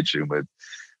Lady A tune with.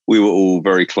 We were all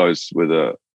very close with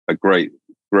a great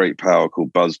power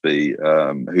called Busby,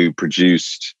 who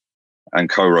produced and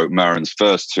co-wrote Maren's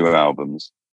first two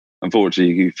albums.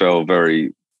 Unfortunately, he fell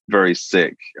very, very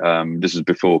sick. This was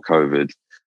before COVID,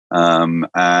 and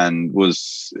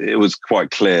it was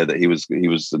quite clear that he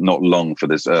was not long for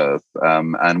this earth.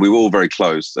 And we were all very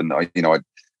close. And I'd kind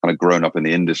of grown up in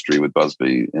the industry with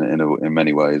Busby in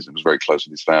many ways. I was very close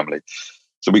with his family,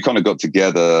 so we kind of got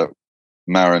together,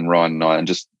 Maren, Ryan, and I, and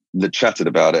just chatted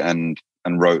about it and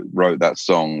wrote that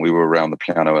song. We were around the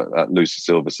piano at Lucy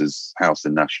Silvus's house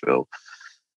in Nashville,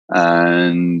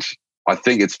 and I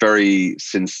think it's very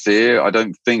sincere. I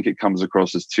don't think it comes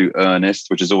across as too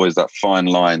earnest, which is always that fine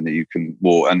line that you can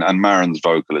walk. And Maren's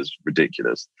vocal is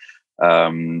ridiculous.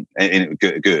 Good,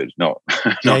 not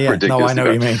ridiculous. No, I know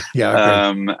what you mean.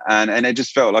 Yeah. Okay. And it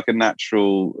just felt like a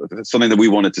natural, something that we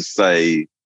wanted to say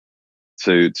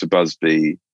to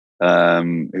Busby,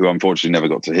 who unfortunately never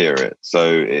got to hear it.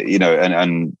 So,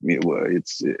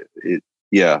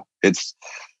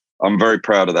 I'm very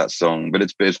proud of that song, but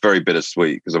it's very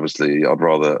bittersweet because obviously I'd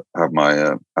rather have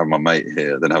my mate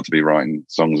here than have to be writing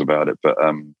songs about it. But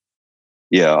I'm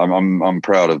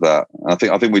proud of that. I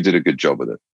think we did a good job with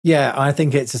it. Yeah, I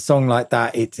think it's a song like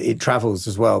that. It travels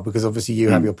as well because obviously you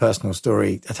have your personal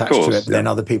story attached to it, but then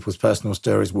other people's personal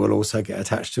stories will also get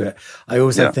attached to it. I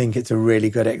also think it's a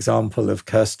really good example of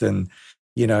Kirsten,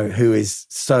 who is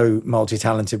so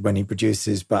multi-talented when he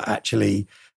produces, but actually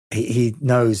he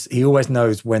always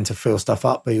knows when to fill stuff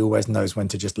up, but he always knows when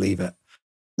to just leave it.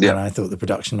 Yeah. And I thought the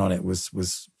production on it was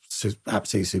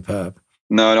absolutely superb.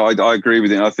 No, I agree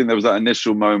with you. I think there was that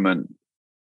initial moment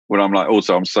when I'm like,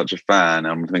 also, I'm such a fan.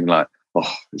 I'm thinking like,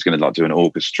 oh, it's going to like do an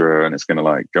orchestra and it's going to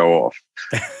like go off.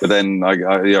 But then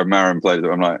Maren played it.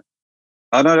 I'm like,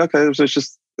 oh no, okay, so it's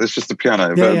just the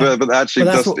piano, but actually,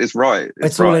 it's right.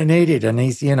 It's all it needed, and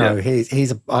he's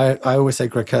I always say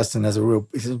Greg Kurstin has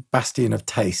he's a bastion of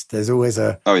taste. There's always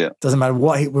doesn't matter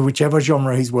whichever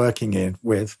genre he's working in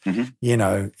with,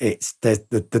 it's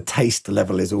the taste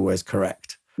level is always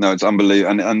correct. No, it's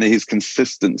unbelievable, and his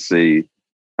consistency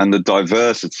and the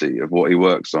diversity of what he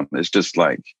works on. It's just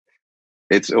like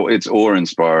it's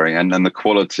awe-inspiring, and the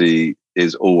quality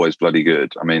is always bloody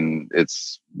good. I mean,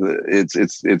 it's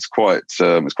quite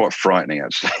frightening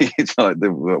actually. It's like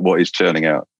what he's churning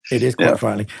out. It is quite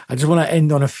frightening. I just want to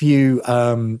end on a few.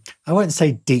 I won't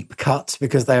say deep cuts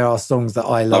because they are songs that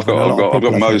I love.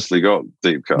 I've mostly got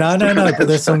deep cuts. No, but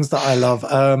they're songs that I love,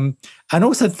 and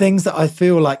also things that I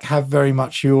feel like have very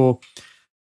much your.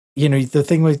 The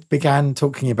thing we began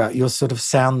talking about, your sort of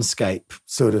soundscape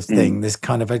sort of thing, this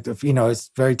kind of,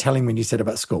 it's very telling when you said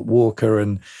about Scott Walker,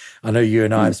 and I know you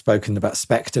and I have spoken about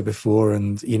Spectre before,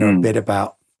 and, a bit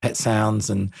about Pet Sounds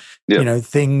and,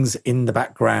 things in the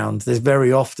background. There's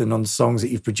very often on songs that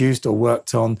you've produced or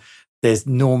worked on, there's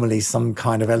normally some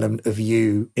kind of element of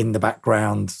you in the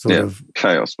background, sort of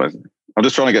chaos, basically. I'm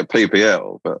just trying to get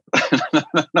PPL, but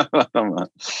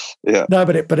yeah. No,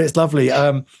 but it's lovely.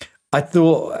 I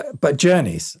thought, but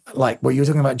Journeys, like what you were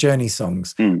talking about, Journey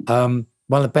songs. One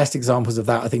of the best examples of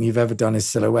that I think you've ever done is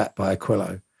Silhouette by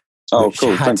Aquilo. Oh,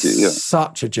 cool! Thank you. Yeah.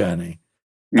 Such a journey,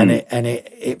 and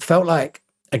it felt like,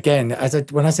 again,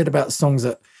 when I said about songs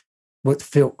that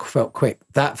felt quick,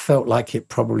 that felt like it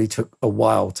probably took a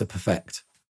while to perfect.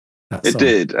 It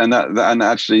did, and I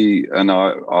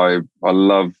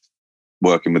love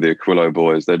working with the Aquilo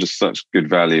boys. They're just such good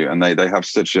value, and they have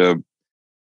such a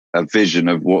vision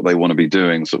of what they want to be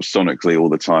doing sort of sonically all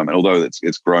the time. And although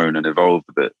it's grown and evolved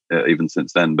a bit even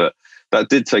since then, but that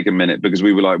did take a minute because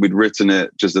we'd written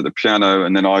it just at the piano,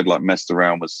 and then I'd like messed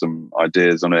around with some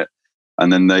ideas on it,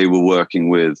 and then they were working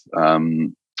with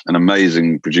an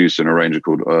amazing producer and arranger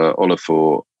called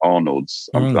Olafur Arnolds.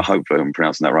 Hopefully I'm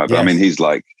pronouncing that right, but yes. I mean he's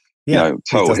like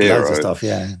total hero stuff,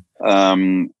 yeah.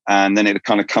 And then it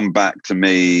kind of come back to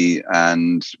me,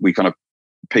 and we kind of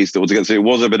pieced it all together. So it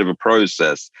was a bit of a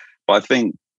process, but I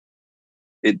think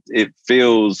it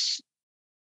feels,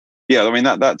 I mean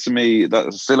that to me,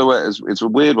 that Silhouette it's a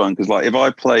weird one because like if I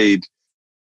played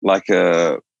like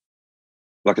a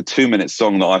 2-minute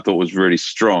song that I thought was really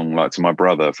strong, like to my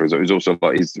brother, for example, who's also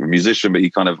like he's a musician, but he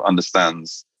kind of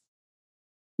understands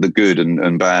the good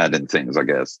and bad in things, I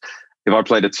guess. If I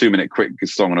played a 2-minute quick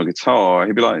song on a guitar,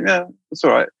 he'd be like, yeah, that's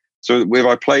all right. So if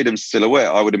I played him Silhouette,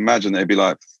 I would imagine they'd be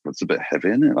like, it's a bit heavy,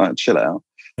 isn't it? Like, chill out.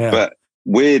 Yeah. But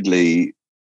weirdly,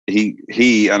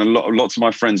 he and lots of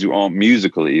my friends who aren't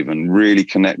musical even really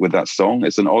connect with that song.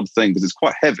 It's an odd thing because it's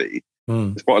quite heavy.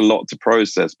 It's quite a lot to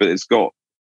process, but it's got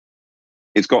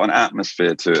an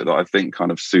atmosphere to it that I think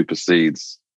kind of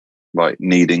supersedes like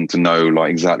needing to know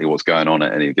like exactly what's going on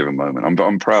at any given moment.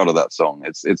 I'm proud of that song.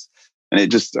 And it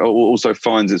just also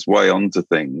finds its way onto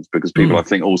things because people, I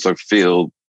think, also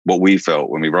feel what we felt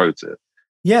when we wrote it.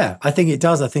 Yeah, I think it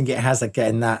does. I think it has,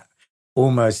 again, that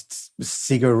almost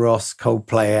Sigur Rós,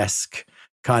 Coldplay-esque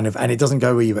kind of, and it doesn't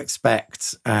go where you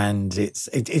expect. And it's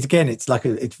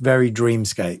very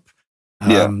dreamscape.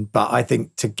 But I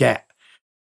think to get,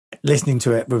 listening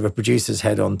to it with a producer's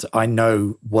head on, I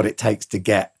know what it takes to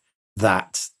get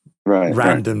that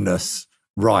randomness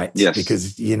right. Yes.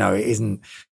 Because,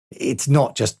 it's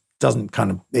not just doesn't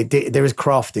kind of, there is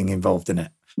crafting involved in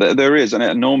it. There is, and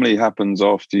it normally happens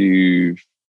after you've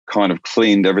kind of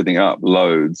cleaned everything up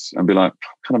loads and be like,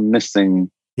 kind of missing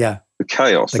the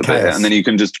chaos a bit. And then you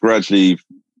can just gradually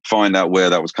find out where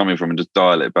that was coming from and just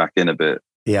dial it back in a bit.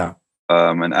 Yeah.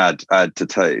 And add to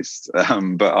taste.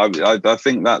 But I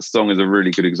think that song is a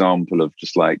really good example of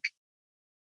just like,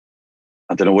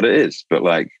 I don't know what it is, but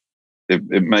like,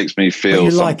 it makes me feel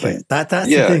you something. Like it. That's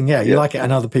the thing. Yeah, you like it,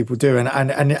 and other people do. And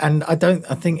I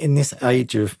think in this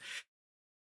age of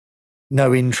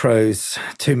no intros,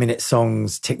 2-minute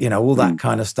songs, all that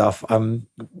kind of stuff.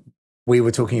 We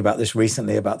were talking about this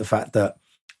recently about the fact that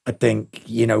I think,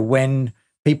 when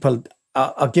people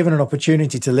are given an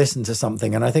opportunity to listen to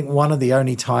something, and I think one of the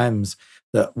only times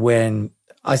that when,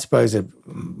 I suppose,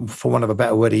 for want of a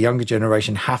better word, a younger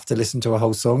generation have to listen to a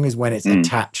whole song is when it's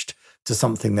attached to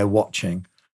something they're watching.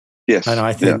 Yes. And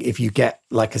I think if you get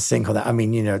like a sync on that, I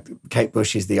mean, Kate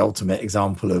Bush is the ultimate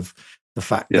example of the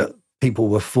fact that people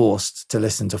were forced to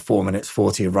listen to 4 minutes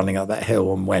 40 of Running Up That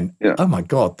Hill and went, oh my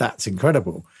God, that's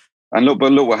incredible. And look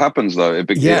what happens though.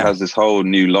 It has this whole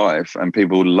new life, and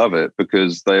people love it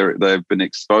because they've been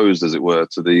exposed, as it were,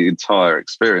 to the entire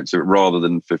experience rather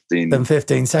than 15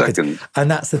 seconds.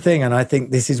 And that's the thing. And I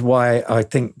think this is why I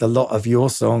think a lot of your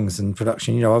songs and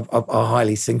production, are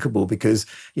highly syncable because,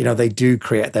 they do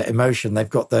create that emotion. They've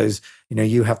got those,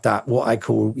 you have that, what I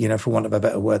call, for want of a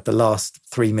better word, the last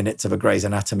 3 minutes of a Grey's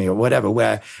Anatomy or whatever,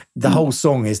 where the whole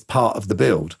song is part of the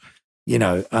build.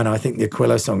 And I think the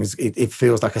Aquilo song it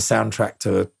feels like a soundtrack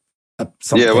to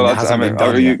something that hasn't been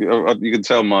done yet. You can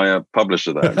tell my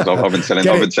publisher that because I've been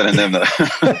telling them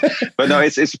that. But no,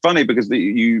 it's funny because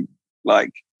you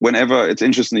like whenever it's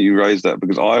interesting that you raise that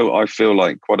because I feel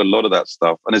like quite a lot of that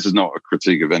stuff, and this is not a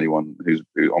critique of anyone who's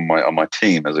on my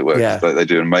team, as it were. They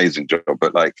do an amazing job,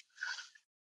 but like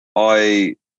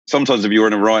sometimes if you're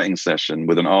in a writing session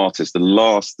with an artist, the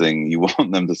last thing you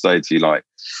want them to say to you like,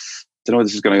 don't know where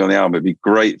this is going to go on the album. It'd be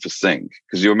great for sync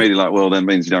because you're immediately like, well, that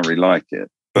means you don't really like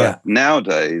it. But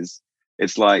nowadays,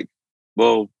 it's like,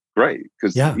 well, great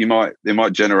because it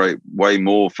might generate way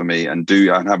more for me and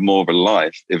have more of a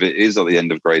life if it is at the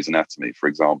end of Grey's Anatomy, for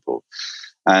example.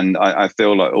 And I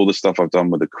feel like all the stuff I've done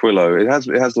with Aquilo, it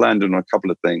has landed on a couple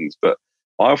of things. But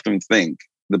I often think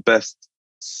the best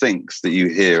syncs that you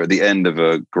hear at the end of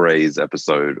a Grey's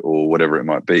episode or whatever it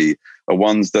might be are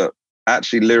ones that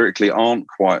actually lyrically aren't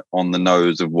quite on the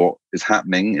nose of what is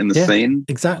happening in the scene.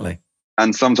 Exactly.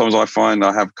 And sometimes I find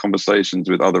I have conversations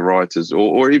with other writers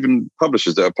or even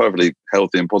publishers that are perfectly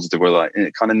healthy and positive, where like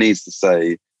it kind of needs to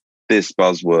say this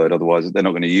buzzword, otherwise they're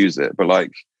not going to use it. But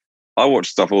like, I watch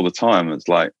stuff all the time and it's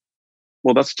like,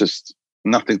 well, that's just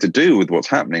nothing to do with what's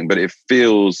happening, but it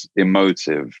feels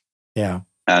emotive. Yeah.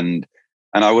 And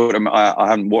I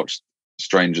haven't watched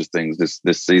Stranger Things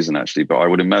this season actually, but I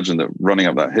would imagine that Running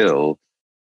Up That Hill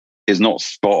is not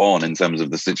spot on in terms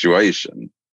of the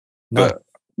situation. No. But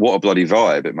what a bloody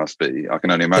vibe it must be. I can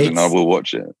only imagine. I will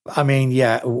watch it. I mean,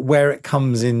 yeah, where it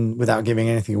comes in, without giving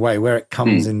anything away, where it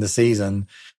comes in the season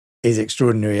is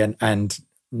extraordinary. And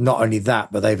not only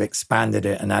that, but they've expanded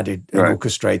it and added and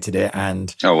orchestrated it.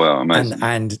 And oh, wow, amazing.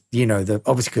 And you know,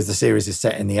 obviously because the series is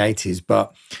set in the 80s,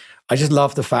 but I just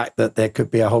love the fact that there could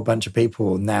be a whole bunch of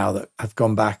people now that have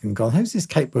gone back and gone, who's this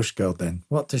Kate Bush girl then?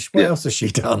 What else has she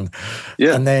done?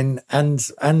 Yeah. And then, and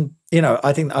you know,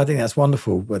 I think that's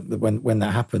wonderful when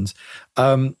that happens.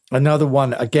 Another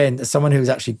one, again, someone who's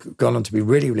actually gone on to be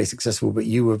really, really successful, but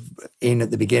you were in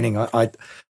at the beginning.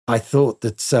 I thought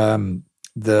that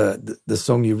the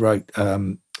song you wrote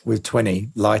with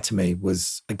 20, Lie to Me,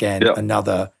 was again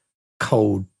another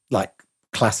cold, like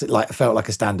classic, like it felt like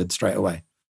a standard straight away.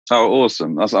 Oh,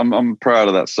 awesome! I'm proud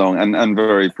of that song, and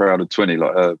very proud of 20.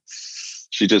 Like,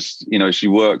 she just, you know, she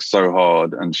works so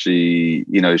hard, and she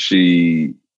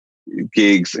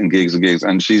gigs and gigs and gigs,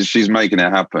 and she's making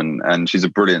it happen, and she's a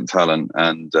brilliant talent,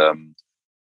 and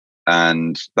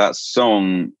that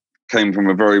song came from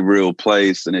a very real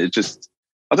place, and it just,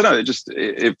 I don't know,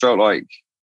 it felt like.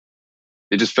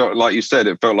 It just felt like you said.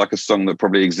 It felt like a song that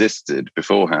probably existed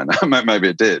beforehand. Maybe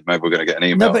it did. Maybe we're going to get an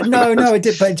email. No, it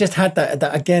did. But it just had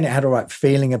that again. It had a right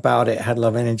feeling about it. It had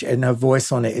love, energy, and her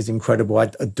voice on it is incredible.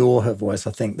 I adore her voice.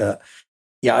 I think that,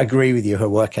 yeah, I agree with you. Her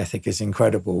work ethic is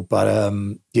incredible. But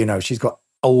you know, she's got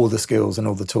all the skills and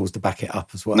all the tools to back it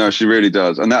up as well. No, she really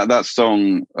does. And that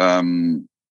song,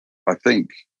 I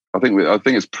think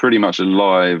it's pretty much a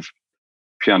live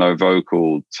piano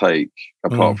vocal take,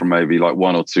 apart from maybe like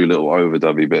one or two little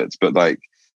overdubby bits, but like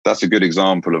that's a good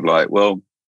example of like, well,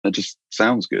 it just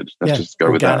sounds good. Let's just go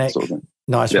organic, with that sort of thing.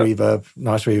 Nice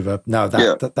reverb. No,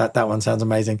 that one sounds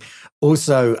amazing.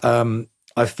 Also,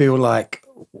 I feel like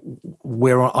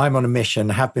I'm on a mission,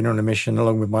 have been on a mission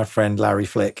along with my friend Larry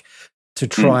Flick to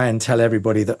try and tell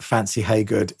everybody that Fancy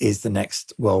Haygood is the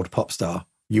next world pop star.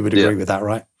 You would agree with that,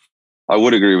 right? I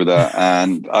would agree with that,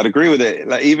 and I'd agree with it.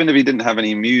 Like, even if he didn't have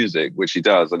any music, which he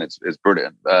does, and it's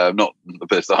brilliant. Not the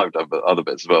bits that I've done, but other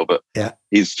bits as well. But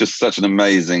he's just such an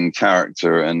amazing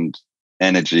character and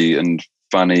energy and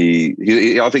funny.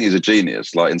 I think he's a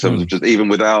genius. Like in terms of just even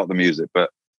without the music, but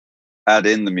add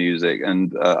in the music.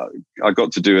 And I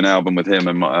got to do an album with him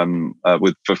and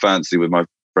for Fancy with my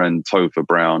friend Topher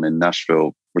Brown in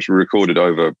Nashville, which we recorded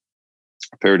over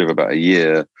a period of about a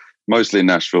year. Mostly in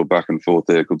Nashville, back and forth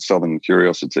here, called Southern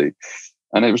Curiosity.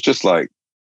 And it was just like,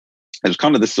 it was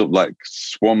kind of this sort of like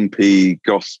swampy,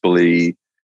 gospel-y,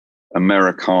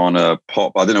 Americana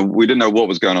pop. I don't know, we didn't know what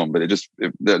was going on, but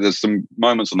there's some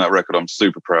moments on that record I'm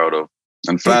super proud of.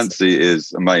 And Fancy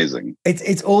is amazing.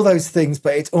 It's all those things,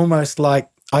 but it's almost like,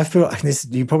 I feel like this,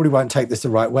 you probably won't take this the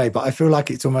right way, but I feel like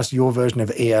it's almost your version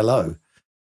of ELO.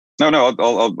 No,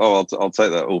 I'll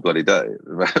take that all bloody day.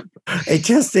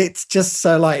 It's just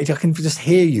so like, I can just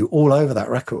hear you all over that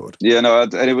record. Yeah, no,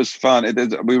 and it was fun.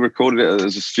 We recorded it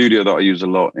as a studio that I use a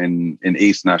lot in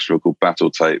East Nashville called Battle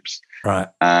Tapes, right?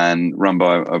 And run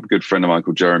by a good friend of mine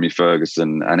called Jeremy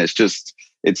Ferguson. And it's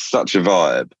such a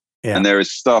vibe. Yeah. And there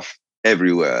is stuff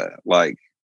everywhere, like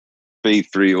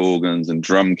B3 organs and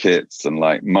drum kits and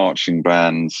like marching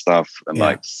band stuff and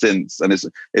like synths,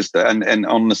 and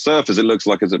on the surface it looks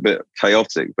like it's a bit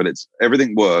chaotic, but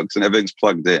everything works and everything's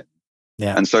plugged in.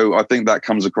 Yeah. And so I think that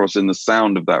comes across in the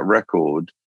sound of that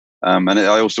record. I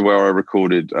also where I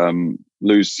recorded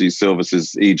Lucy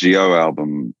Silvers' EGO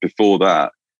album before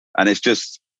that, and it's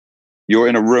just, you're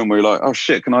in a room where you're like, oh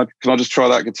shit, can I just try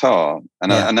that guitar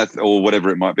and that, or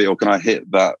whatever it might be, or can I hit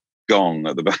that gong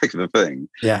at the back of the thing?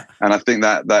 Yeah. And I think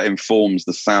that informs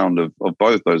the sound of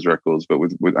both those records, but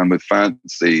with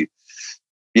Fancy,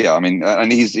 yeah, I mean,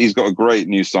 and he's got a great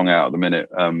new song out at the minute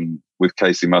with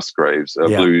Casey Musgraves,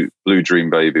 Blue Dream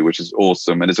Baby, which is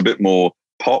awesome, and it's a bit more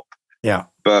pop. Yeah.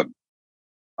 But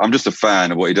I'm just a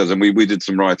fan of what he does, and we did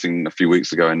some writing a few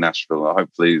weeks ago in Nashville.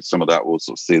 Hopefully some of that will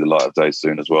sort of see the light of day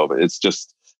soon as well. But it's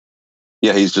just,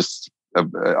 he's just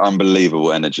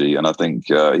unbelievable energy, and I think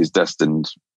he's destined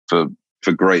for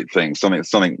for great things.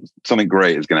 Something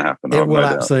great is going to happen. It will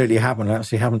absolutely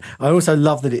happen. I also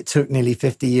love that it took nearly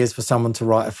 50 years for someone to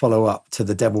write a follow-up to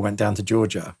The Devil Went Down to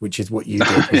Georgia, which is what you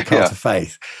did with Cult of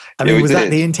Faith. I mean, was that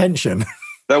the intention?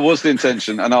 That was the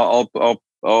intention, and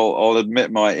I'll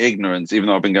admit my ignorance. Even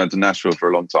though I've been going to Nashville for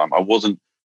a long time, I wasn't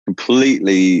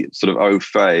completely sort of au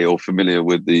fait or familiar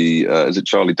with the is it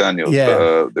Charlie Daniels,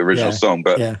 the original song,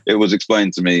 but it was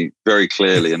explained to me very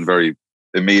clearly and very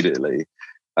immediately.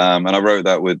 And I wrote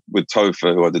that with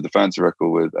Topher, who I did the fancy record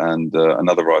with, and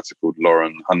another writer called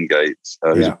Lauren Hungate,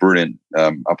 who's a brilliant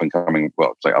up and coming.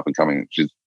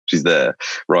 She's there,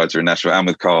 writer in Nashville, and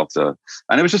with Carter.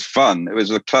 And it was just fun. It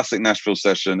was a classic Nashville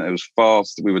session. It was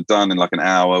fast. We were done in like an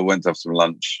hour, went to have some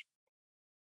lunch,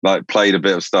 like played a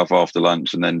bit of stuff after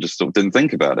lunch, and then just sort of didn't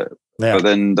think about it. Yeah. But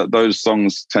then those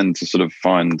songs tend to sort of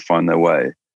find their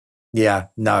way. Yeah,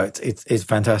 no, it's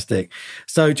fantastic.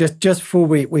 So just before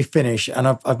we finish, and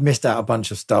I've missed out a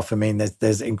bunch of stuff. I mean,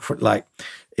 there's like,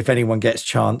 if anyone gets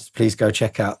chance, please go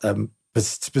check out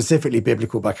specifically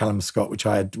Biblical by Callum Scott, which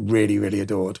I had really, really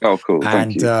adored. Oh, cool.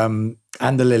 Thank you.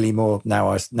 And the Lily Moore.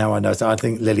 Now I know. So I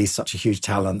think Lily's such a huge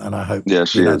talent, and I hope she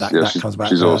is. That comes back.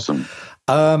 She's awesome.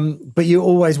 But you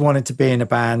always wanted to be in a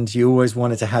band. You always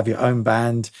wanted to have your own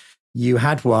band. You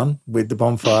had one with the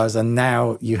Bonfires, and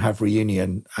now you have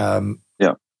Reunion. How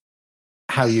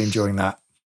are you enjoying that?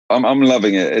 I'm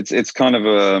loving it. It's kind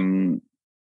of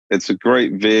it's a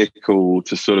great vehicle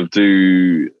to sort of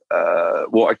do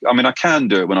I can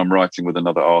do it when I'm writing with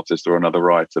another artist or another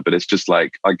writer, but it's just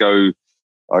like I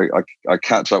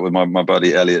catch up with my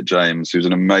buddy Elliot James, who's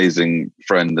an amazing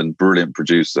friend and brilliant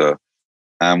producer,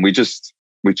 and we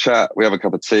chat, we have a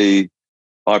cup of tea,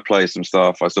 I play some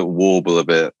stuff, I sort of warble a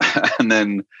bit, and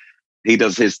then he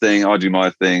does his thing, I do my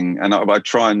thing, and I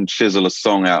try and chisel a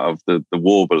song out of the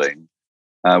warbling.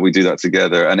 We do that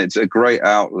together, and it's a great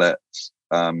outlet.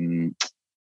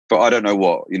 But I don't know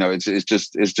what, it's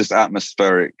just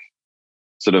atmospheric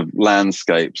sort of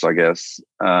landscapes, I guess,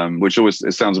 which always,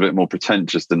 it sounds a bit more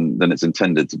pretentious than it's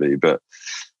intended to be. But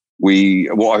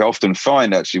what I often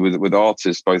find actually with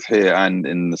artists both here and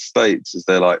in the States is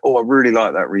they're like, oh, I really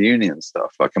like that Reunion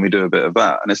stuff. Like, can we do a bit of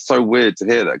that? And it's so weird to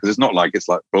hear that, because it's not like it's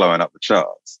like blowing up the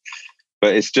charts,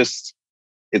 but it's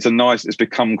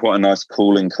become quite a nice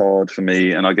calling card for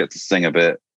me, and I get to sing a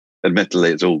bit. Admittedly,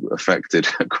 it's all affected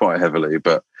quite heavily,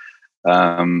 but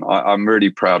I'm really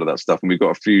proud of that stuff. And we've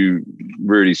got a few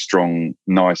really strong,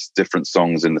 nice, different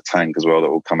songs in the tank as well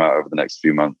that will come out over the next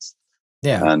few months.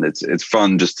 Yeah. And it's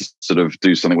fun just to sort of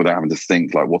do something without having to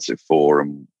think like, what's it for?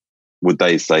 And would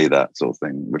they say that sort of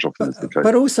thing, which often is the case.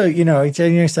 But also,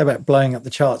 you say about blowing up the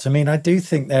charts. I mean, I do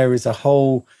think there is a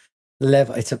whole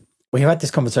level. We had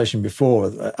this conversation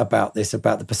before about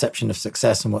the perception of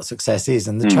success and what success is,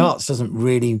 and the charts doesn't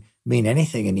really mean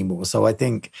anything anymore. So I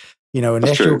think,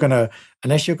 unless you're gonna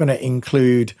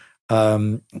include,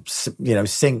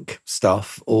 sync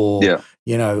stuff or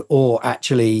or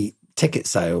actually ticket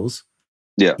sales.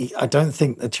 Yeah, I don't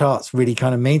think the charts really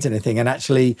kind of means anything. And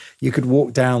actually, you could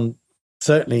walk down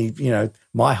certainly,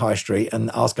 my high street and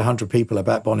ask 100 people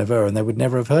about Bon Iver, and they would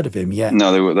never have heard of him yet.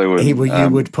 No, they would. You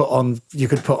could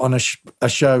put on a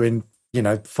show in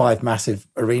 5 massive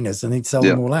arenas, and he'd sell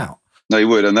them all out. No, he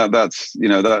would, and that's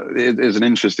that it is an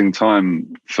interesting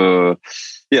time for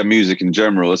music in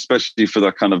general, especially for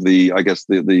that kind of the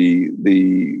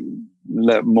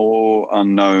more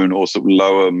unknown or sort of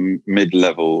lower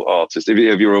mid-level artist. If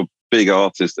you're a big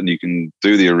artist and you can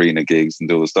do the arena gigs and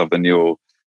do all the stuff, then you're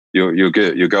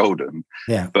good, you're golden.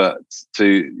 Yeah. But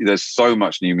there's so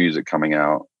much new music coming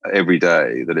out every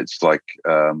day that it's like,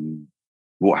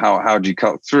 how do you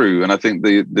cut through? And I think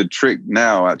the trick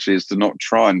now actually is to not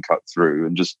try and cut through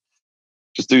and just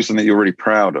do something you're really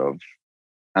proud of,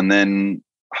 and then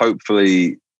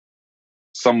hopefully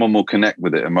someone will connect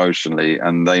with it emotionally,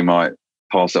 and they might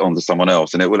pass it on to someone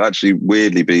else, and it will actually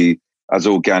weirdly be as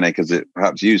organic as it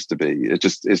perhaps used to be.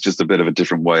 It's just a bit of a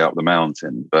different way up the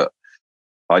mountain. But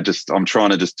I'm trying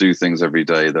to just do things every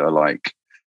day that are like,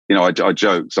 I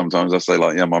joke sometimes. I say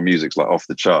like, my music's like off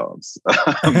the charts,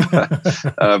 but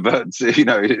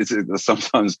it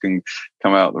sometimes can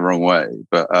come out the wrong way,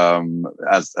 but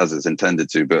as it's intended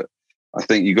to. But I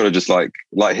think you got to just like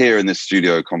here in this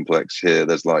studio complex here,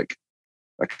 there's like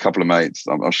a couple of mates.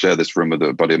 I'll share this room with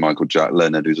a buddy of mine called Jack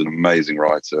Leonard, who's an amazing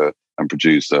writer and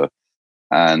producer,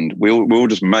 and we're all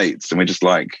just mates, and we're just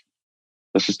like,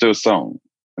 let's just do a song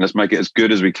and let's make it as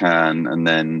good as we can, and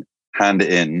then hand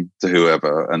it in to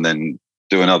whoever, and then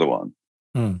do another one,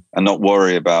 and not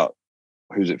worry about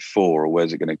who's it for or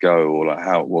where's it going to go or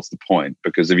like what's the point?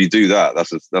 Because if you do that,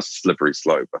 that's a slippery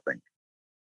slope, I think,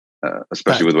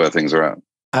 especially with where things are at.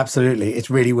 Absolutely. It's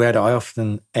really weird. I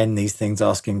often end these things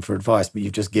asking for advice, but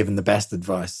you've just given the best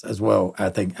advice as well, I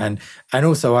think. And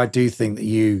also I do think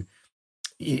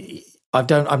that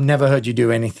I've never heard you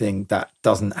do anything that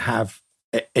doesn't have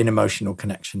an emotional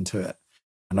connection to it.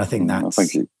 And I think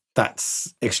Thank you.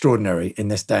 that's extraordinary in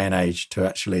this day and age to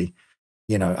actually,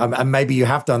 and maybe you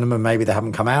have done them and maybe they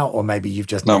haven't come out, or maybe you've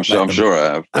just, no, I'm sure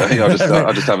I have.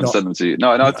 I just haven't sent them to you.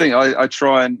 No, and I think I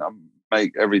try and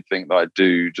make everything that I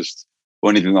do, just, or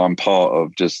anything that I'm part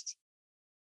of, just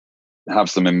have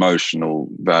some emotional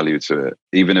value to it,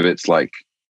 even if it's like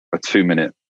a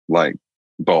 2-minute like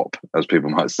bop, as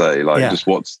people might say, like just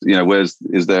what's,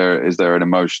 is there an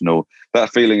emotional,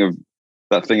 that feeling of,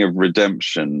 that thing of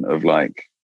redemption, of like,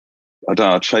 I don't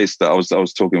know, I chased that. I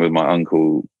was talking with my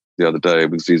uncle the other day,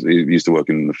 because he used to work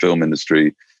in the film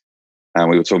industry,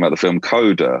 and we were talking about the film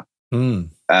Coda.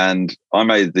 And I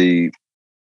made the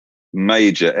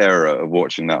major error of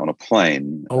watching that on a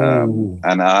plane,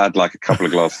 and I had like a couple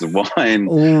of glasses of wine,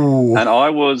 and I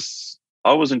was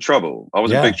in trouble. I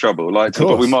was in big trouble. Like,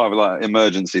 but we might have like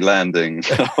emergency landing.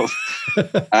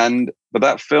 But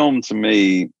that film, to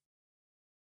me,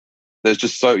 there's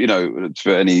just so,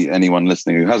 for anyone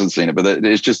listening who hasn't seen it, but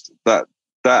it's just that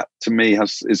to me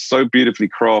is so beautifully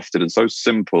crafted and so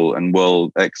simple and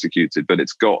well executed, but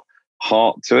it's got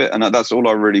heart to it, and that's all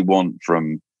I really want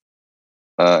from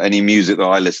any music that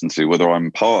I listen to, whether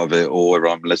I'm part of it or whether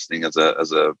I'm listening as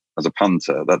a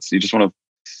punter. That's, you want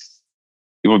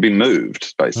to be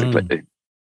moved, basically.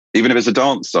 Even if it's a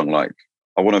dance song, like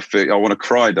I want to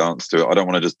cry dance to it. I don't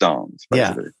want to just dance.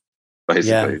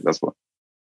 Basically,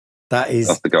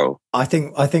 that's the goal. I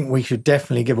think we should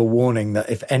definitely give a warning that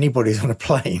if anybody's on a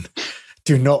plane,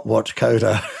 do not watch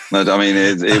Coda. No, I mean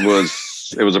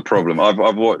it was a problem.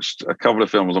 I've watched a couple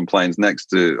of films on planes next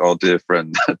to our dear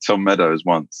friend Tom Meadows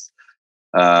once,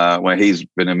 where he's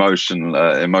been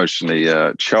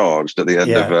emotionally charged at the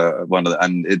end of one of the,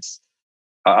 and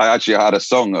I actually had a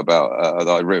song about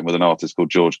that I'd written with an artist called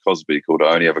George Cosby called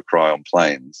 "I Only Ever Cry on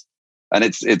Planes." And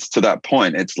it's to that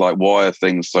point. It's like, why are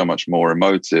things so much more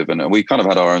emotive? And we kind of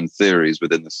had our own theories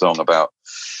within the song about,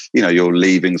 you're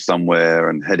leaving somewhere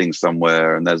and heading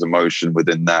somewhere, and there's emotion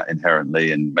within that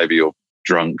inherently, and maybe you're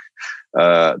drunk,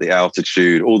 the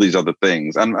altitude, all these other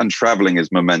things. And traveling is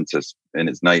momentous in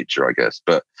its nature, I guess.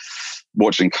 But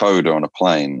watching Coda on a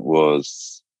plane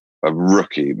was a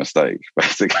rookie mistake,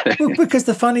 basically. Well, because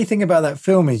the funny thing about that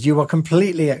film is you are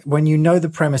completely, when you know the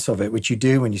premise of it, which you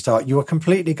do when you start, you are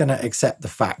completely going to accept the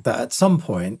fact that at some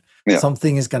point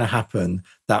something is going to happen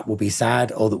that will be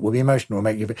sad or that will be emotional or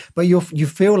make you, but you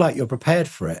feel like you're prepared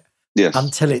for it. Yes.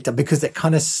 Until because it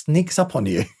kind of sneaks up on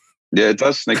you. Yeah, it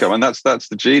does sneak up, and that's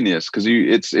the genius, because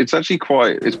it's actually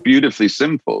it's beautifully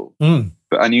simple.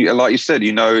 And you, like you said,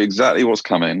 you know exactly what's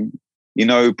coming. You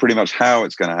know pretty much how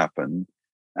it's going to happen.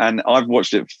 And I've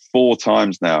watched it 4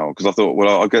 times now, because I thought,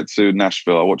 well, I'll get to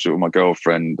Nashville, I'll watch it with my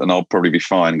girlfriend, and I'll probably be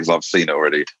fine because I've seen it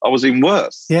already. I was even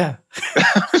worse. Yeah.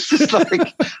 It's just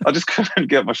like, I just couldn't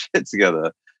get my shit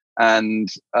together. And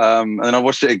then I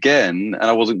watched it again, and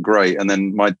I wasn't great. And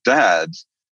then my dad,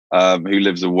 who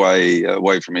lives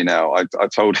away from me now, I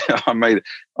told him,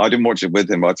 I didn't watch it with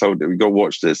him, but I told him, we got to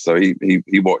watch this. So he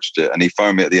watched it, and he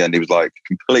phoned me at the end. He was like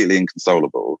completely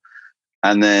inconsolable.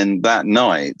 And then that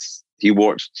night, he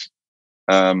watched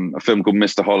a film called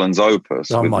Mr. Holland's Opus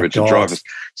with Richard Dreyfuss.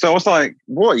 So I was like,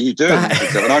 what are you doing?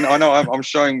 And I know I'm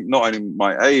showing not only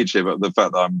my age here, but the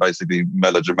fact that I'm basically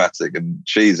melodramatic and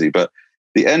cheesy. But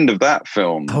the end of that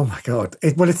film... Oh, my God.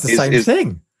 It's the same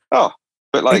thing. Oh,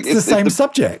 but like... It's the same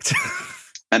subject.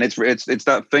 And it's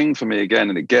that thing for me again,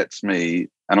 and it gets me,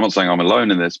 and I'm not saying I'm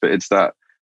alone in this, but it's that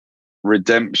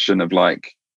redemption of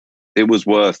like, it was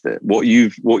worth it. What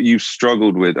you've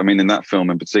struggled with, I mean, in that film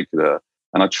in particular,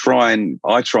 and I try and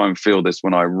feel this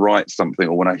when I write something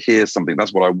or when I hear something.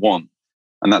 That's what I want,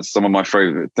 and that's some of my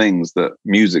favorite things. That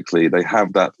musically they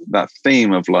have that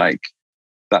theme of like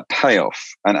that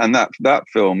payoff, and that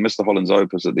film, Mr. Holland's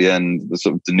Opus, at the end, the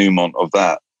sort of denouement of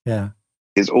that,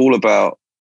 is all about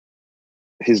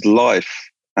his life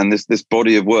and this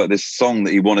body of work, this song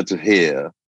that he wanted to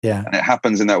hear. Yeah. And it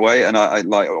happens in that way. And I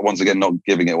like, once again, not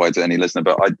giving it away to any listener,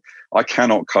 but I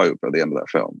cannot cope at the end of that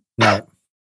film. No.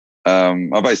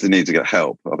 I basically need to get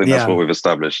help. I think that's what we've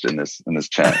established in this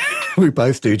chat. We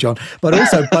both do, John. But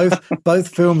also both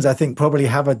films, I think, probably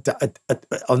have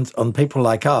on people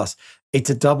like us, it's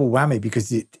a double whammy, because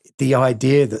the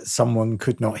idea that someone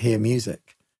could not hear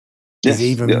music is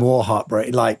even more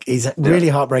heartbreaking. Like, is really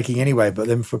heartbreaking anyway, but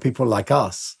then for people like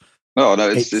us, No, no,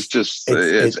 it's just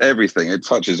it's everything. It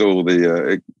touches all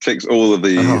the it ticks all of the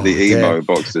emo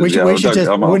boxes.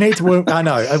 We need to. I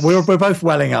know we're both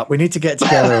welling up. We need to get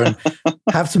together and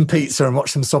have some pizza and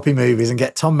watch some soppy movies and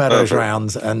get Tom Meadows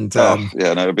round. And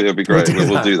it'll be great.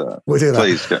 We'll do that. We'll do that.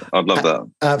 Please, I'd love that.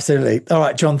 Absolutely. All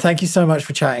right, John. Thank you so much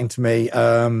for chatting to me.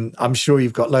 I'm sure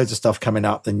you've got loads of stuff coming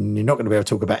up, and you're not going to be able to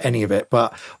talk about any of it.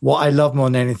 But what I love more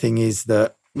than anything is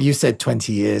that you said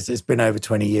 20 years. It's been over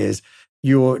 20 years.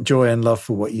 Your joy and love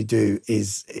for what you do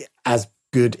is as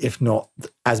good, if not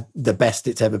as the best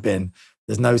it's ever been.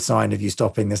 There's no sign of you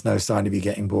stopping. There's no sign of you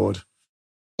getting bored.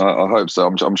 I hope so.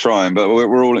 I'm trying, but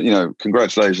we're all,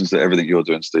 congratulations to everything you're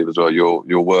doing, Steve, as well.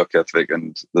 Your work ethic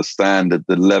and the standard,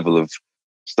 the level of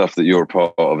stuff that you're a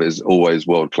part of is always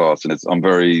world class. And I'm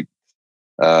very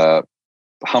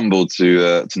humbled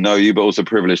to know you, but also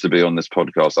privileged to be on this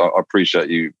podcast. I appreciate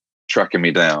you tracking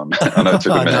me down. I know it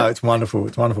took a minute. No, it's wonderful.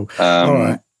 It's wonderful. All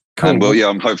right. Cool.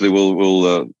 And hopefully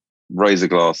we'll raise a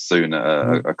glass soon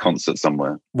at a concert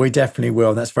somewhere. We definitely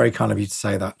will. That's very kind of you to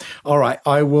say that. All right.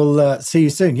 I will see you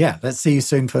soon. Yeah. Let's see you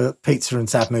soon for pizza and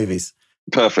sad movies.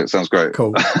 Perfect. Sounds great.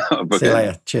 Cool. See you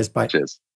later. Cheers. Bye. Cheers.